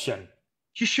an option.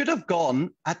 You should have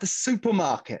gone at the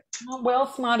supermarket. Oh, well,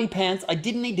 Smarty Pants, I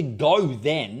didn't need to go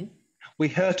then. We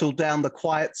hurtled down the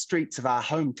quiet streets of our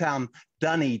hometown,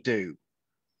 Dunedoo.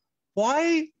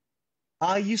 Why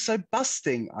are you so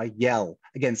busting? I yell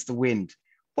against the wind.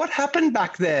 What happened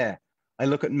back there? I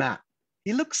look at Matt.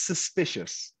 He looks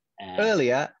suspicious.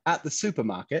 Earlier at the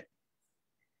supermarket.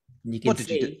 You can What did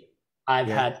you do? I've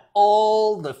Yeah. had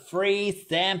all the free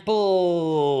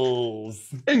samples.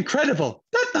 Incredible.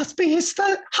 That must be his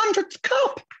 100th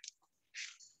cup.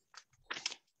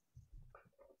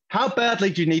 How badly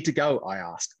do you need to go, I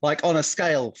ask, like on a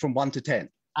scale from 1 to 10?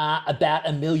 About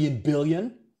 1,000,000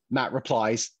 billion. Matt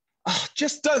replies, oh,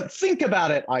 just don't think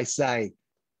about it, I say.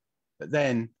 But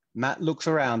then Matt looks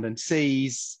around and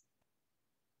sees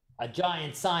a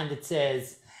giant sign that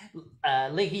says,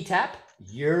 leaky tap,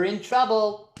 you're in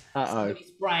trouble. Somebody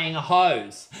spraying a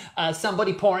hose,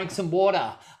 somebody pouring some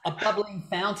water, a bubbling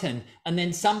fountain, and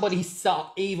then somebody's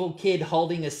evil kid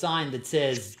holding a sign that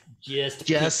says,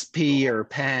 just pee your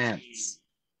pants.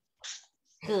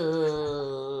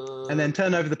 And then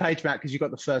turn over the page, Matt, because you've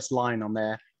got the first line on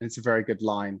there, and it's a very good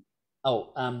line.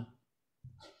 Oh,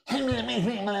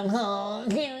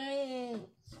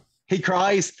 he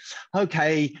cries,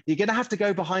 okay, you're going to have to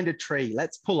go behind a tree.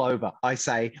 Let's pull over, I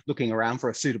say, looking around for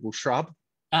a suitable shrub.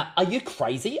 Are you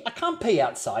crazy? I can't pee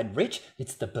outside, Rich.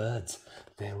 It's the birds.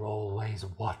 They're always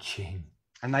watching.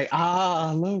 And they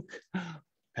are, look,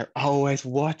 they're always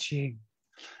watching.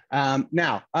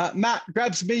 Now, Matt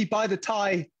grabs me by the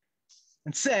tie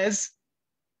and says,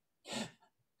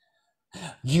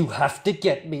 you have to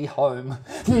get me home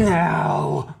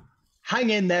now. Hang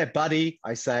in there, buddy,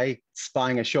 I say,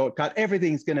 spying a shortcut.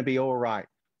 Everything's going to be all right.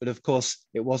 But of course,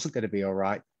 it wasn't going to be all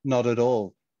right. Not at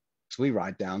all. So we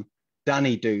ride down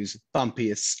Dunnydoo's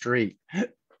bumpiest street.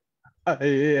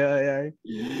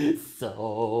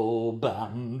 So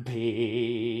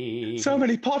bumpy. So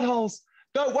many potholes.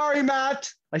 Don't worry, Matt,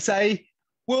 I say.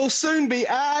 We'll soon be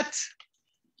at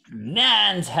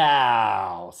Nan's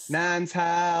house. Nan's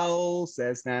house.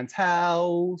 There's Nan's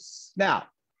house. Now,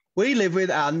 we live with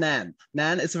our Nan.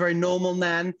 Nan is a very normal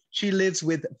Nan. She lives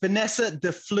with Vanessa de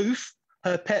Floof,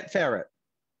 her pet ferret.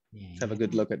 Yeah. Let's have a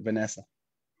good look at Vanessa.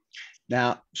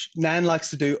 Now, Nan likes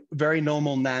to do very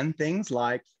normal Nan things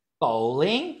like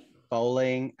bowling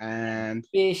and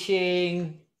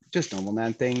fishing. Just normal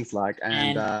Nan things like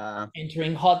and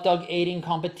entering hot dog eating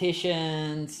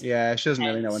competitions. Yeah, she doesn't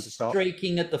really know when to stop.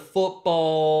 Streaking at the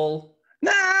football.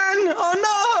 Nan!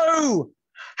 Oh no!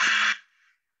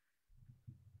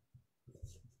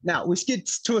 Now, we skid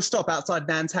to a stop outside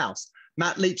Nan's house.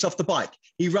 Matt leaps off the bike.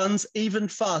 He runs even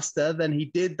faster than he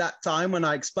did that time when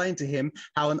I explained to him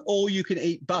how an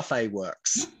all-you-can-eat buffet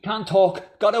works. Can't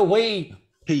talk, gotta wee.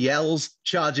 He yells,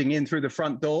 charging in through the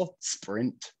front door,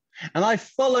 sprint. And I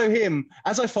follow him.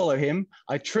 As I follow him,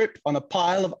 I trip on a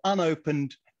pile of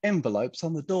unopened envelopes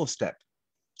on the doorstep.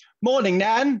 Morning,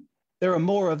 Nan. There are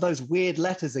more of those weird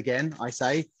letters again, I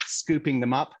say, scooping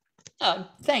them up. Oh,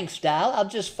 thanks, Dal. I'll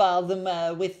just file them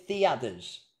with the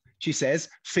others, she says,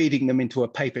 feeding them into a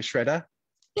paper shredder.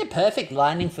 They're perfect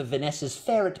lining for Vanessa's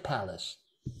ferret palace.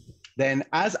 Then,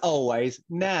 as always,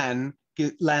 Nan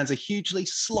lands a hugely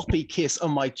sloppy kiss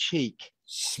on my cheek.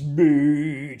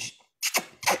 Smooch.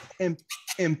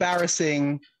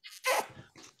 Embarrassing.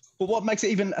 But what makes it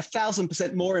even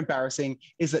 1,000% more embarrassing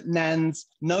is that Nan's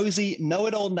nosy,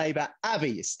 know-it-all neighbor,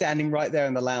 Abby, is standing right there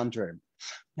in the lounge room.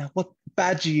 Now, what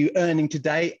badge are you earning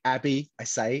today, Abby? I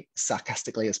say,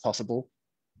 sarcastically as possible.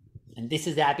 And this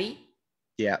is Abby?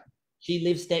 Yeah. She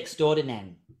lives next door to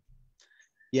Nan.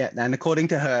 Yeah, and according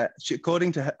to her,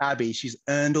 Abby, she's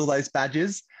earned all those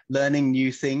badges, learning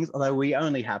new things, although we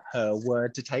only have her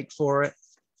word to take for it.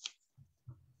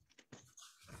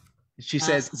 She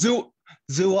says,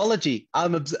 zoology.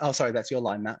 Oh, sorry, that's your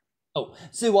line, Matt. Oh,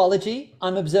 zoology.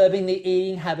 I'm observing the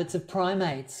eating habits of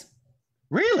primates.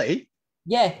 Really?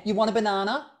 Yeah, you want a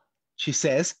banana? She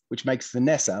says, which makes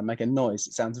Vanessa make a noise.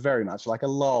 It sounds very much like a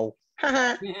lol.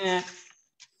 Yeah.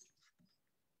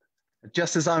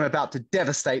 Just as I'm about to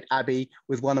devastate Abby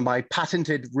with one of my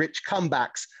patented rich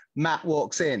comebacks, Matt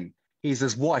walks in. He's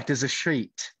as white as a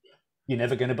sheet. You're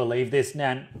never going to believe this,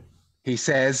 Nan. He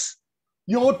says,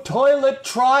 your toilet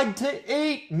tried to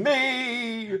eat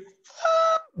me.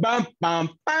 Bum,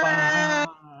 bum, bum.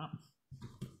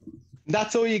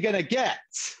 That's all you're going to get.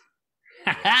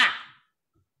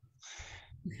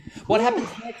 What happens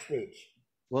next, Rich?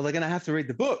 Well, they're going to have to read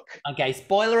the book. Okay,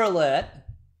 spoiler alert.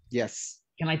 Yes.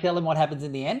 Can I tell them what happens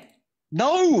in the end?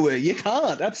 No, you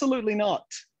can't. Absolutely not.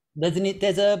 There's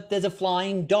a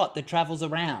flying dot that travels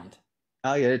around.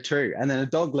 Oh, yeah, true. And then a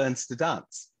dog learns to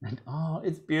dance. And, oh,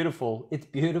 it's beautiful. It's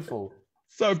beautiful.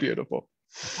 So beautiful.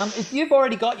 If you've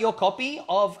already got your copy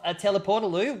of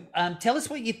Teleportaloo, tell us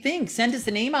what you think. Send us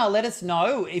an email. Let us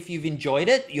know if you've enjoyed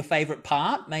it, your favourite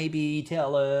part. Maybe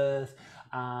tell us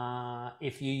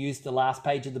if you used the last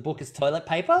page of the book as toilet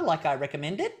paper, like I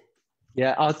recommended.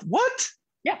 Yeah. What?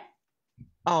 Yeah.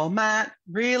 Oh, Matt,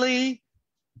 really?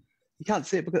 You can't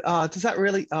see it because, does that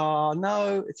really? Oh,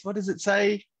 no. It's, what does it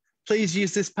say? Please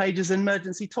use this page as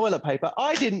emergency toilet paper.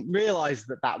 I didn't realize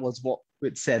that that was what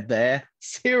it said there.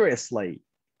 Seriously.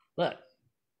 Look.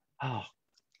 Oh,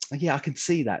 yeah, I can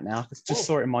see that now. I just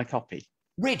saw it in my copy.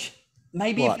 Rich,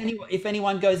 maybe if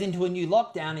anyone goes into a new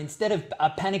lockdown, instead of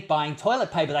panic buying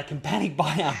toilet paper, they can panic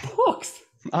buy our books.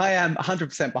 I am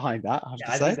 100% behind that, I have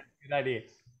to say. Think that's a good idea.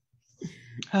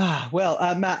 Well,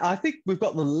 Matt, I think we've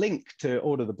got the link to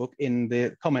order the book in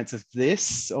the comments of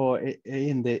this, or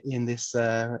in this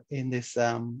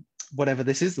whatever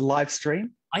this is, the live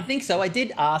stream. I think so. I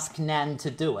did ask Nan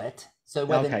to do it, so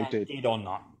whether Nan did or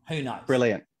not, who knows?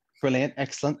 Brilliant,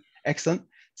 excellent.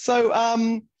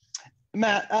 So,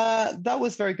 Matt, that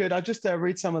was very good. I'll just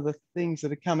read some of the things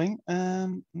that are coming.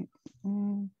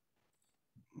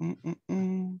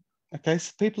 Okay,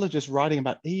 so people are just writing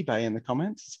about eBay in the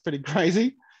comments. It's pretty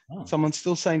crazy. Oh. Someone's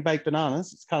still saying baked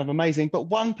bananas. It's kind of amazing. But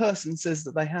one person says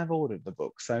that they have ordered the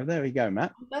book. So there we go,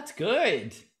 Matt. That's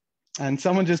good. And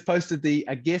someone just posted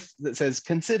a GIF that says,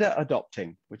 consider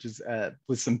adopting, which is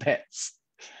with some pets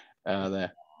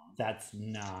there. That's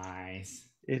nice.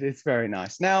 It is very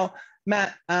nice. Now,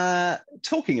 Matt,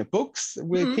 talking of books,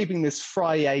 we're keeping this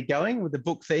Friyay going with the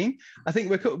book theme. I think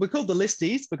we're called the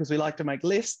Listies because we like to make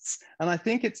lists. And I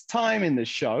think it's time in the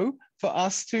show for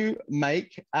us to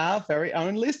make our very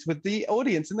own list with the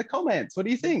audience in the comments. What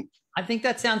do you think? I think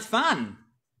that sounds fun.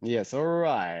 Yes, all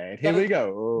right. Here we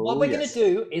go. What we're going to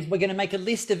do is we're going to make a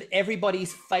list of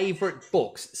everybody's favorite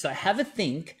books. So have a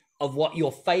think of what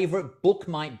your favorite book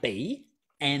might be,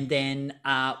 and then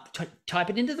type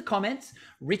it into the comments.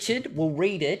 Richard will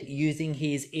read it using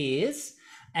his ears,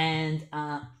 and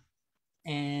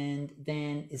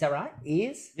then, is that right?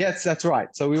 Ears? Yes, that's right.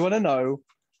 So we want to know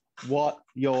what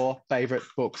your favorite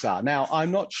books are. Now, I'm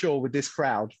not sure with this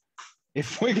crowd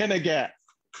if we're going to get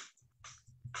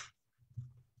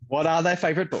what are their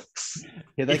favorite books.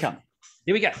 Here they come.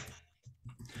 Here we go.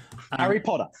 Harry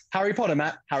Potter,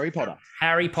 Matt. Harry Potter.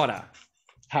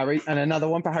 Harry, and another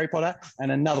one for Harry Potter, and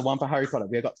another one for Harry Potter.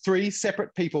 We've got 3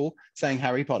 separate people saying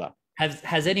Harry Potter.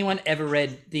 Has anyone ever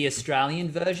read the Australian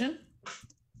version?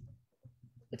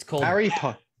 It's called Harry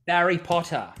Potter. Barry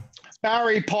Potter.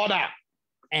 Barry Potter.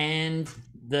 And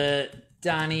the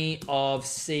Dunny of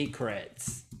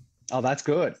Secrets. Oh, that's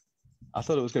good. I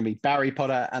thought it was going to be Barry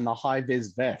Potter and the High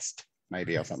Vis Vest,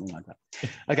 maybe, or something like that.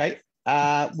 Okay.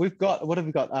 We've got, what have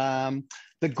we got?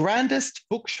 The grandest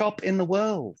bookshop in the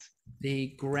world. The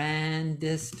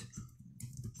grandest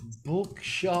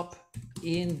bookshop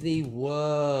in the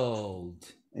world.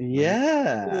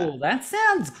 Yeah. Oh, that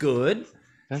sounds good.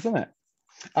 Doesn't it?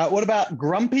 What about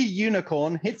Grumpy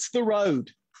Unicorn Hits the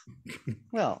Road?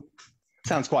 Well,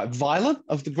 sounds quite violent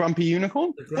of the Grumpy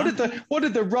Unicorn. What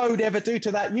did the road ever do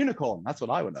to that unicorn? That's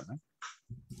what I want to know.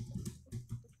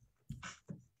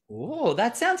 Oh,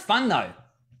 that sounds fun though.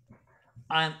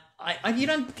 You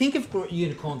don't think of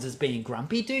unicorns as being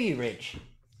grumpy, do you, Rich?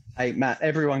 Hey, Matt,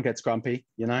 everyone gets grumpy,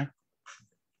 you know?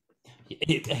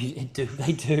 They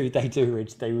do,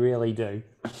 Rich. They really do.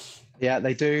 Yeah,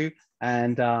 they do.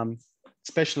 And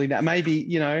especially now, maybe,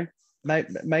 you know,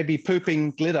 maybe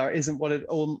pooping glitter isn't what it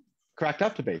all cracked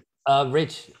up to be.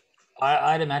 Rich,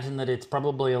 I'd imagine that it's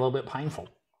probably a little bit painful.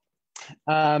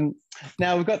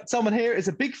 Now, we've got someone here is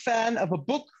a big fan of a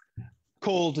book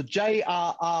called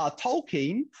J.R.R.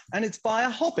 Tolkien, and it's by a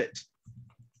hobbit.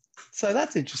 So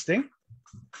that's interesting.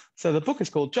 So the book is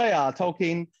called J.R.R.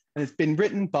 Tolkien, and it's been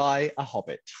written by a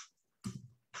hobbit.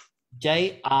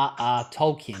 J.R.R.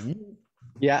 Tolkien?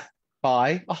 Yeah,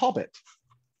 by a hobbit.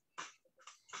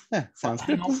 Yeah, sounds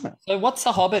good, doesn't it? So what's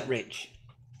a hobbit, Rich?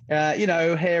 You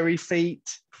know, hairy feet,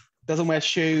 doesn't wear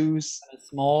shoes.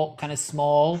 Kind of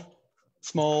small.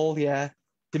 Small, yeah.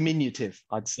 Diminutive,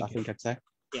 I think I'd say.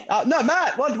 Yeah. No,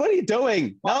 Matt, what are you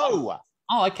doing? No.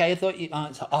 Oh, okay. I thought you.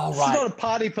 Right. It's not a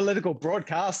party political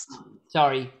broadcast.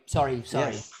 Sorry.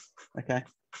 Yes. Okay.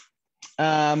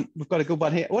 We've got a good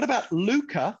one here. What about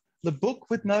Luca, the book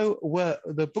with no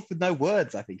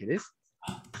words? I think it is.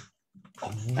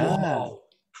 Oh, wow.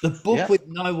 The book with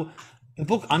no. The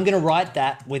book. I'm going to write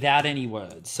that without any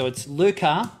words. So it's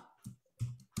Luca.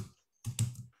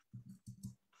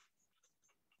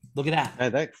 Look at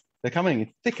that. They're coming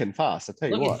in thick and fast, I tell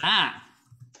you what. Look at that.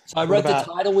 So I wrote the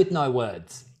title with no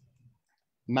words.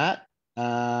 Matt,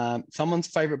 someone's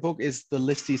favorite book is The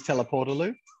Listies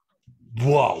Teleportaloo.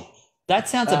 Whoa. That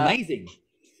sounds amazing.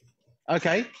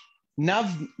 Okay.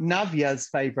 Navya's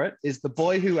favorite is The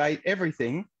Boy Who Ate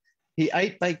Everything. He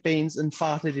ate baked beans and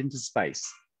farted into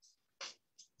space.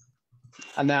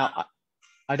 And now,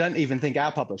 I don't even think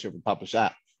our publisher would publish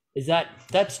that.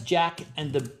 That's Jack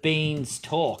and the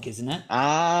Beanstalk, isn't it?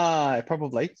 Ah,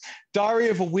 probably. Diary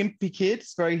of a Wimpy Kid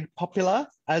is very popular,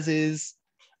 as is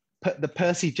the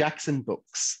Percy Jackson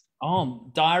books.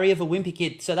 Oh, Diary of a Wimpy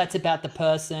Kid. So that's about the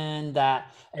person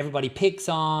that everybody picks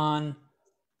on,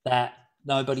 that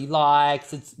nobody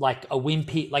likes. It's like a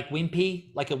wimpy, like a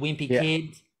wimpy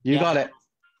kid. You got it.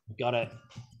 Got it.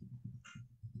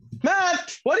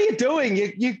 Matt, what are you doing?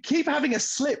 You keep having a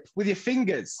slip with your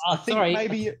fingers. Oh, I think sorry.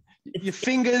 maybe your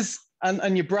fingers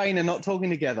and your brain are not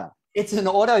talking together. It's an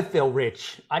autofill,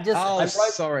 Rich. I wrote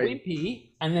sorry.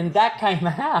 wimpy, and then that came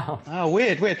out. Oh,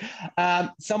 weird.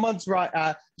 Someone's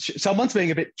right. Someone's being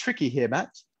a bit tricky here,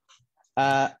 Matt.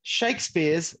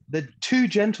 Shakespeare's The Two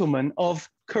Gentlemen of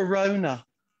Corona.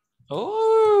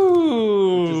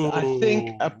 Oh, I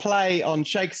think a play on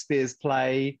Shakespeare's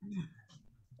play,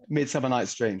 Midsummer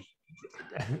Night's Dream.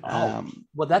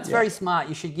 Well, that's very smart.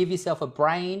 You should give yourself a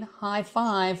brain high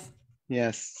five.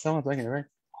 Yes, someone's making it right.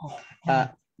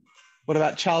 What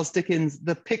about Charles Dickens'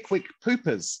 The Pickwick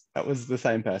Poopers? That was the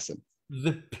same person.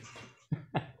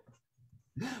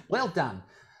 Well done.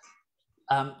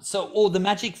 So, the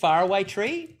Magic Faraway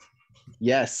Tree?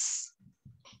 Yes.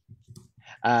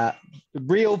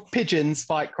 Real pigeons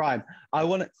fight crime.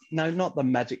 No, not the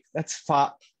magic. That's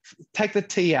far. Take the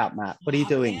T out, Matt. What are you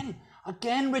doing?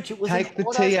 Again, Rich, it was Take the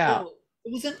T out.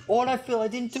 It was an autofill. I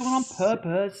didn't do it on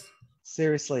purpose.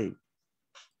 Seriously.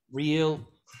 Real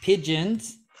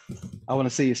pigeons. I want to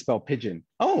see you spell pigeon.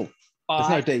 Oh, there's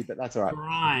no D, but that's all right.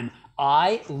 Crime.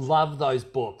 I love those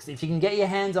books. If you can get your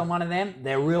hands on one of them,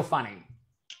 they're real funny.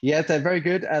 Yeah, they're very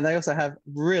good. And they also have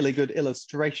really good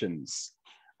illustrations.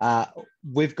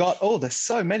 We've got, there's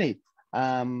so many.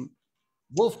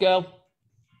 Wolf Girl.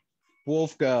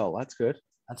 Wolf Girl, that's good.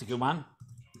 That's a good one.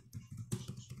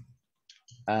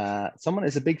 Someone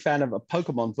is a big fan of a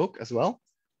Pokemon book as well.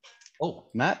 Oh,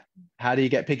 Matt, how do you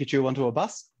get Pikachu onto a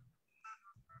bus?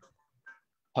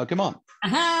 Pokemon.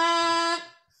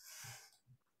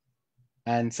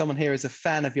 And someone here is a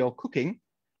fan of your cooking.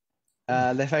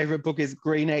 Their favorite book is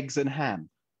Green Eggs and Ham.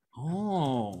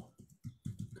 Oh,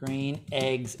 green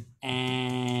eggs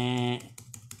and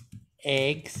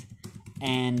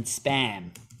spam.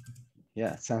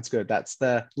 Yeah, sounds good. That's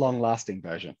the long-lasting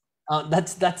version.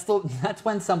 That's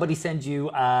when somebody sends you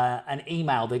an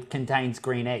email that contains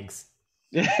green eggs.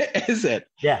 Is it?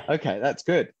 Yeah. Okay, that's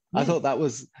good. I thought that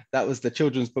was the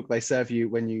children's book they serve you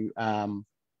when you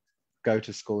go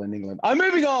to school in England. I'm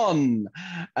moving on.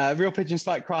 Real pigeons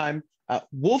fight crime.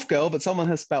 Wolf Girl, but someone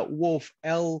has spelt Wolf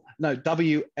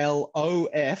W-L-O-F.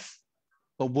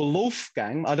 The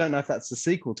Wolfgang. I don't know if that's the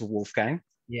sequel to Wolfgang.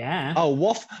 Yeah.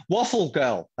 Oh, Waffle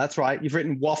Girl. That's right. You've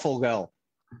written Waffle Girl.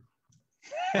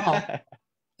 Oh,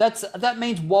 that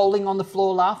means walling on the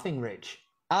floor laughing, Rich.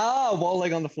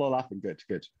 Walling on the floor laughing.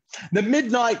 Good. The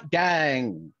Midnight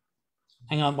Gang.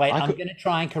 Hang on, wait. I'm going to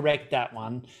try and correct that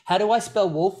one. How do I spell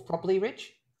wolf properly,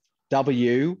 Rich?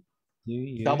 W.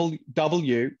 Yeah.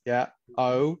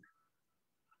 O.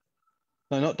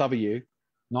 No, not W.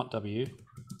 Not W.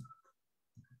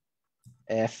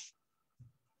 F.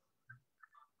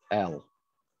 L.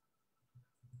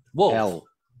 Wolf. L.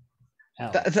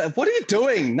 What are you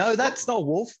doing? No, that's not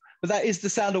wolf, but that is the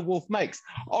sound a wolf makes.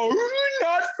 Oh, not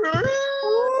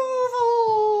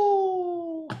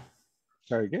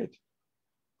very good.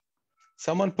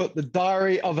 Someone put The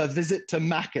Diary of a Visit to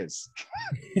Macca's.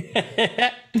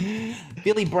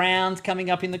 Billy Brown's coming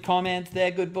up in the comments.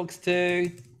 They're good books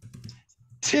too.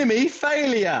 Timmy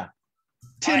Failure.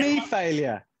 Timmy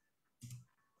Failure.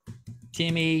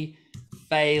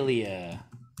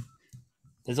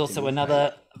 There's also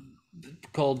another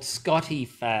called Scotty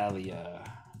Failure.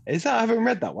 Is that? I haven't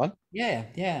read that one. Yeah.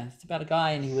 It's about a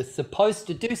guy and he was supposed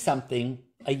to do something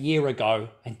a year ago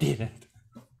and didn't.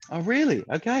 Oh, really?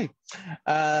 Okay.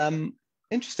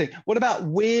 Interesting. What about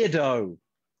Weirdo?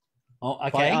 Oh,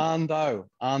 okay. By Ando,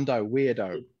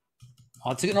 Weirdo.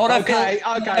 Oh, it's an autofill. Okay.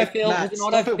 Matt,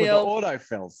 stop it with the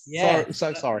autofills. Yeah.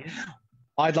 Sorry.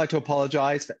 I'd like to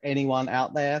apologize for anyone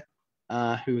out there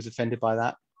who was offended by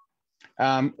that.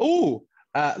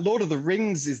 Lord of the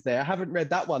Rings is there. I haven't read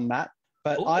that one, Matt,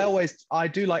 but I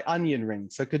do like onion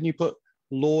rings. So couldn't you put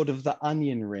Lord of the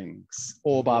Onion Rings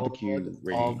or barbecue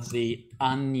rings? Of the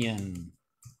Onion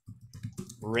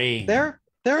Ring. They're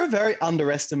a very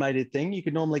underestimated thing. You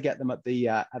could normally get them at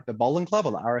the bowling club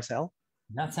or the RSL.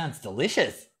 That sounds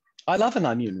delicious. I love an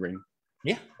onion ring.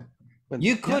 Yeah.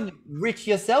 You could, Rich,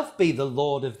 yourself be the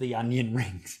Lord of the Onion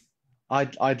Rings.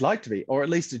 I'd like to be, or at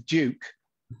least a Duke,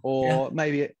 or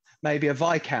maybe a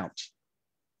Viscount.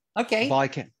 Okay.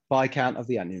 Viscount of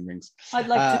the Onion Rings. I'd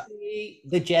like to be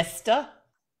the Jester.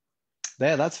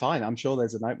 There, that's fine. I'm sure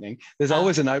there's an opening. There's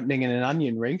always an opening in an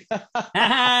onion ring.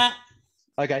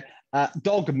 Okay.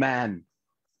 Dog man.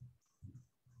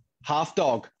 Half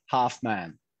dog, half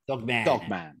man. Dog man. Dog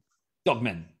man.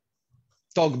 Dogman.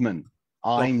 Dogman.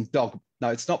 I'm dog. No,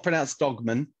 it's not pronounced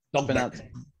dogman. It's pronounced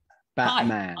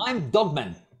Batman. Hi, I'm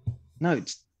Dogman. No,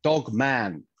 it's dog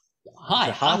man.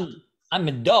 Hi, I'm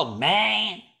a dog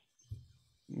man.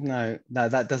 No,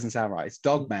 that doesn't sound right. It's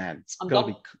dog man. It's got to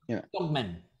be, you know.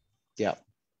 Dogman. Yeah.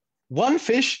 One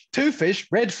fish, two fish,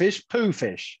 red fish, poo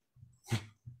fish.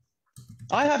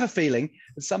 I have a feeling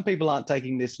that some people aren't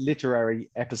taking this literary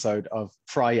episode of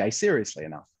Friyay seriously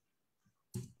enough.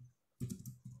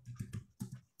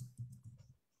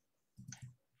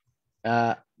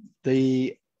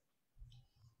 The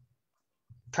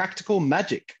practical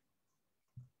magic.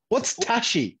 What's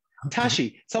Tashi?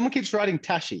 Tashi. Someone keeps writing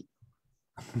Tashi.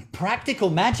 Practical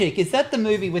Magic. Is that the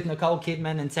movie with Nicole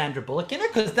Kidman and Sandra Bullock in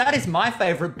it? Because that is my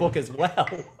favorite book as well.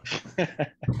 Do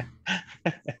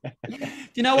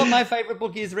you know what my favorite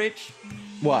book is, Rich?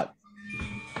 What?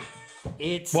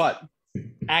 It's what?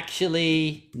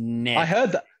 Actually, Ned. I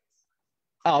heard that.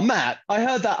 Oh, Matt, I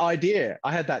heard that idea.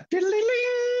 I heard that.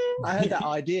 I heard that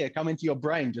idea come into your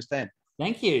brain just then.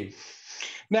 Thank you.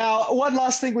 Now, one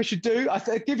last thing we should do.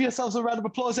 Give yourselves a round of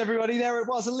applause, everybody. There it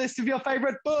was, a list of your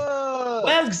favorite books.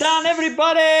 Well done,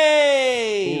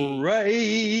 everybody.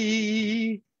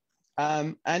 Hooray.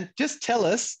 And just tell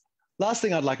us, last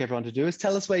thing I'd like everyone to do is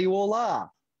tell us where you all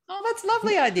are. Oh, that's a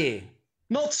lovely idea.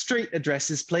 Not street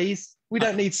addresses, please. We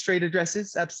don't need street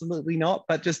addresses, absolutely not,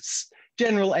 but just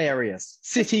general areas,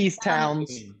 cities,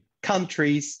 towns,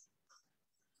 countries,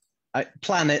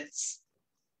 planets.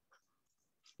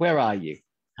 Where are you?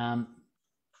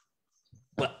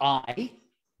 But I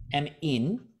am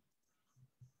in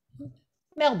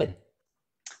Melbourne.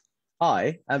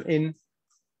 I am in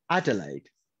Adelaide.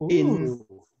 Ooh. In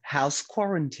house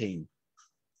quarantine.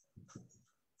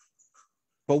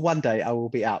 But one day I will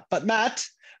be out. But Matt,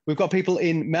 we've got people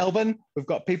in Melbourne, we've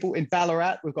got people in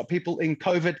Ballarat, we've got people in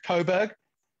Coburg,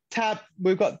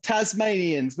 we've got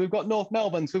Tasmanians, we've got North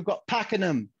Melbournes, we've got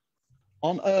Pakenham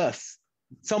on Earth.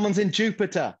 Someone's in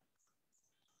Jupiter.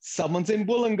 Someone's in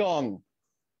Wollongong.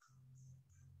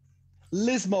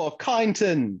 Lismore,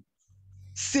 Kyneton,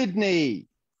 Sydney.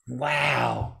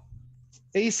 Wow.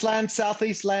 Eastland,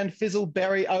 Southeastland,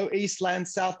 Fizzleberry, Eastland,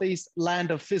 Southeast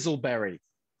Land of Fizzleberry.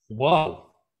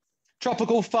 Whoa.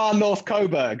 Tropical Far North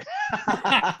Coburg.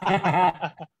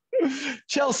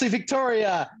 Chelsea,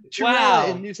 Victoria.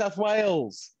 Chirella in New South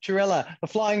Wales. Chirella, the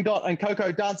Flying Dot and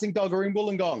Coco Dancing Dog are in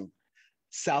Wollongong.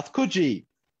 South Coogee.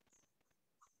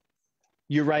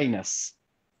 Uranus.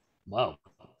 Whoa.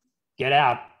 Get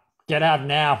out. Get out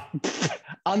now.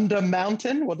 Under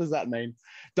Mountain. What does that mean?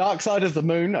 Dark Side of the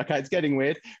Moon. Okay, it's getting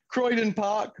weird. Croydon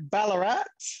Park, Ballarat.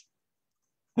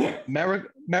 Melbourne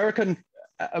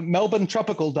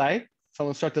Tropical Day.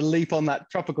 Someone's tried to leap on that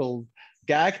tropical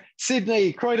gag.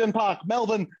 Sydney, Croydon Park,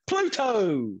 Melbourne,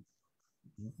 Pluto.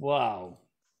 Wow.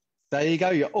 There you go.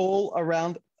 You're all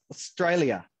around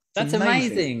Australia. That's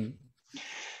amazing.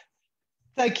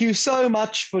 Thank you so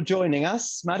much for joining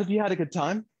us. Matt, have you had a good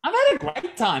time? I've had a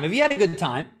great time. Have you had a good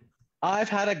time? I've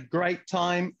had a great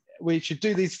time. We should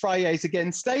do these Friyays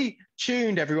again. Stay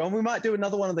tuned, everyone. We might do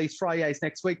another one of these Friyays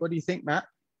next week. What do you think, Matt?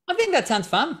 I think that sounds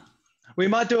fun. We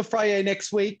might do a Friyay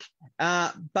next week, we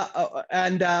might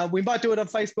do it on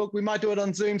Facebook. We might do it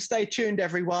on Zoom. Stay tuned,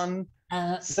 everyone. Be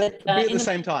at the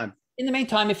same time. In the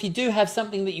meantime, if you do have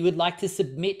something that you would like to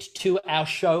submit to our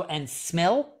show and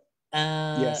smell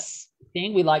yes.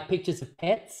 thing, we like pictures of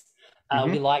pets.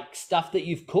 We like stuff that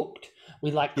you've cooked.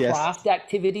 We like craft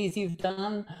activities you've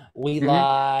done. We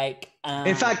like...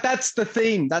 in fact, that's the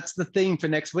theme. That's the theme for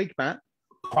next week, Matt.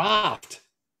 Craft.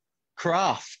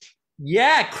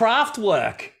 Yeah, craft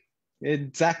work.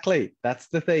 Exactly. That's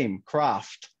the theme.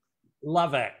 Craft.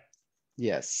 Love it.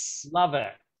 Yes. Love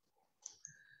it.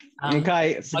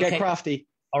 Okay, so get crafty.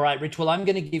 All right, Rich. Well, I'm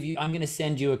going to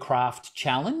send you a craft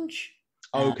challenge.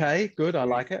 Okay, good. I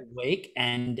like it. Week,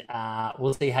 and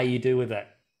we'll see how you do with it.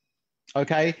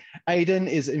 Okay. Aidan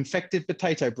is infected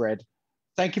potato bread.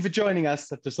 Thank you for joining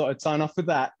us. I just thought I'd sign off with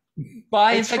that.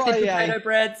 Bye, infected potato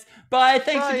breads. Bye.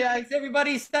 Thanks,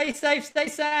 everybody. Stay safe. Stay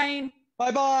sane.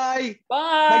 Bye-bye.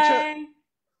 Bye. Make sure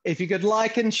if you could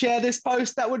like and share this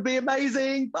post, that would be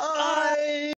amazing.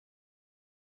 Bye.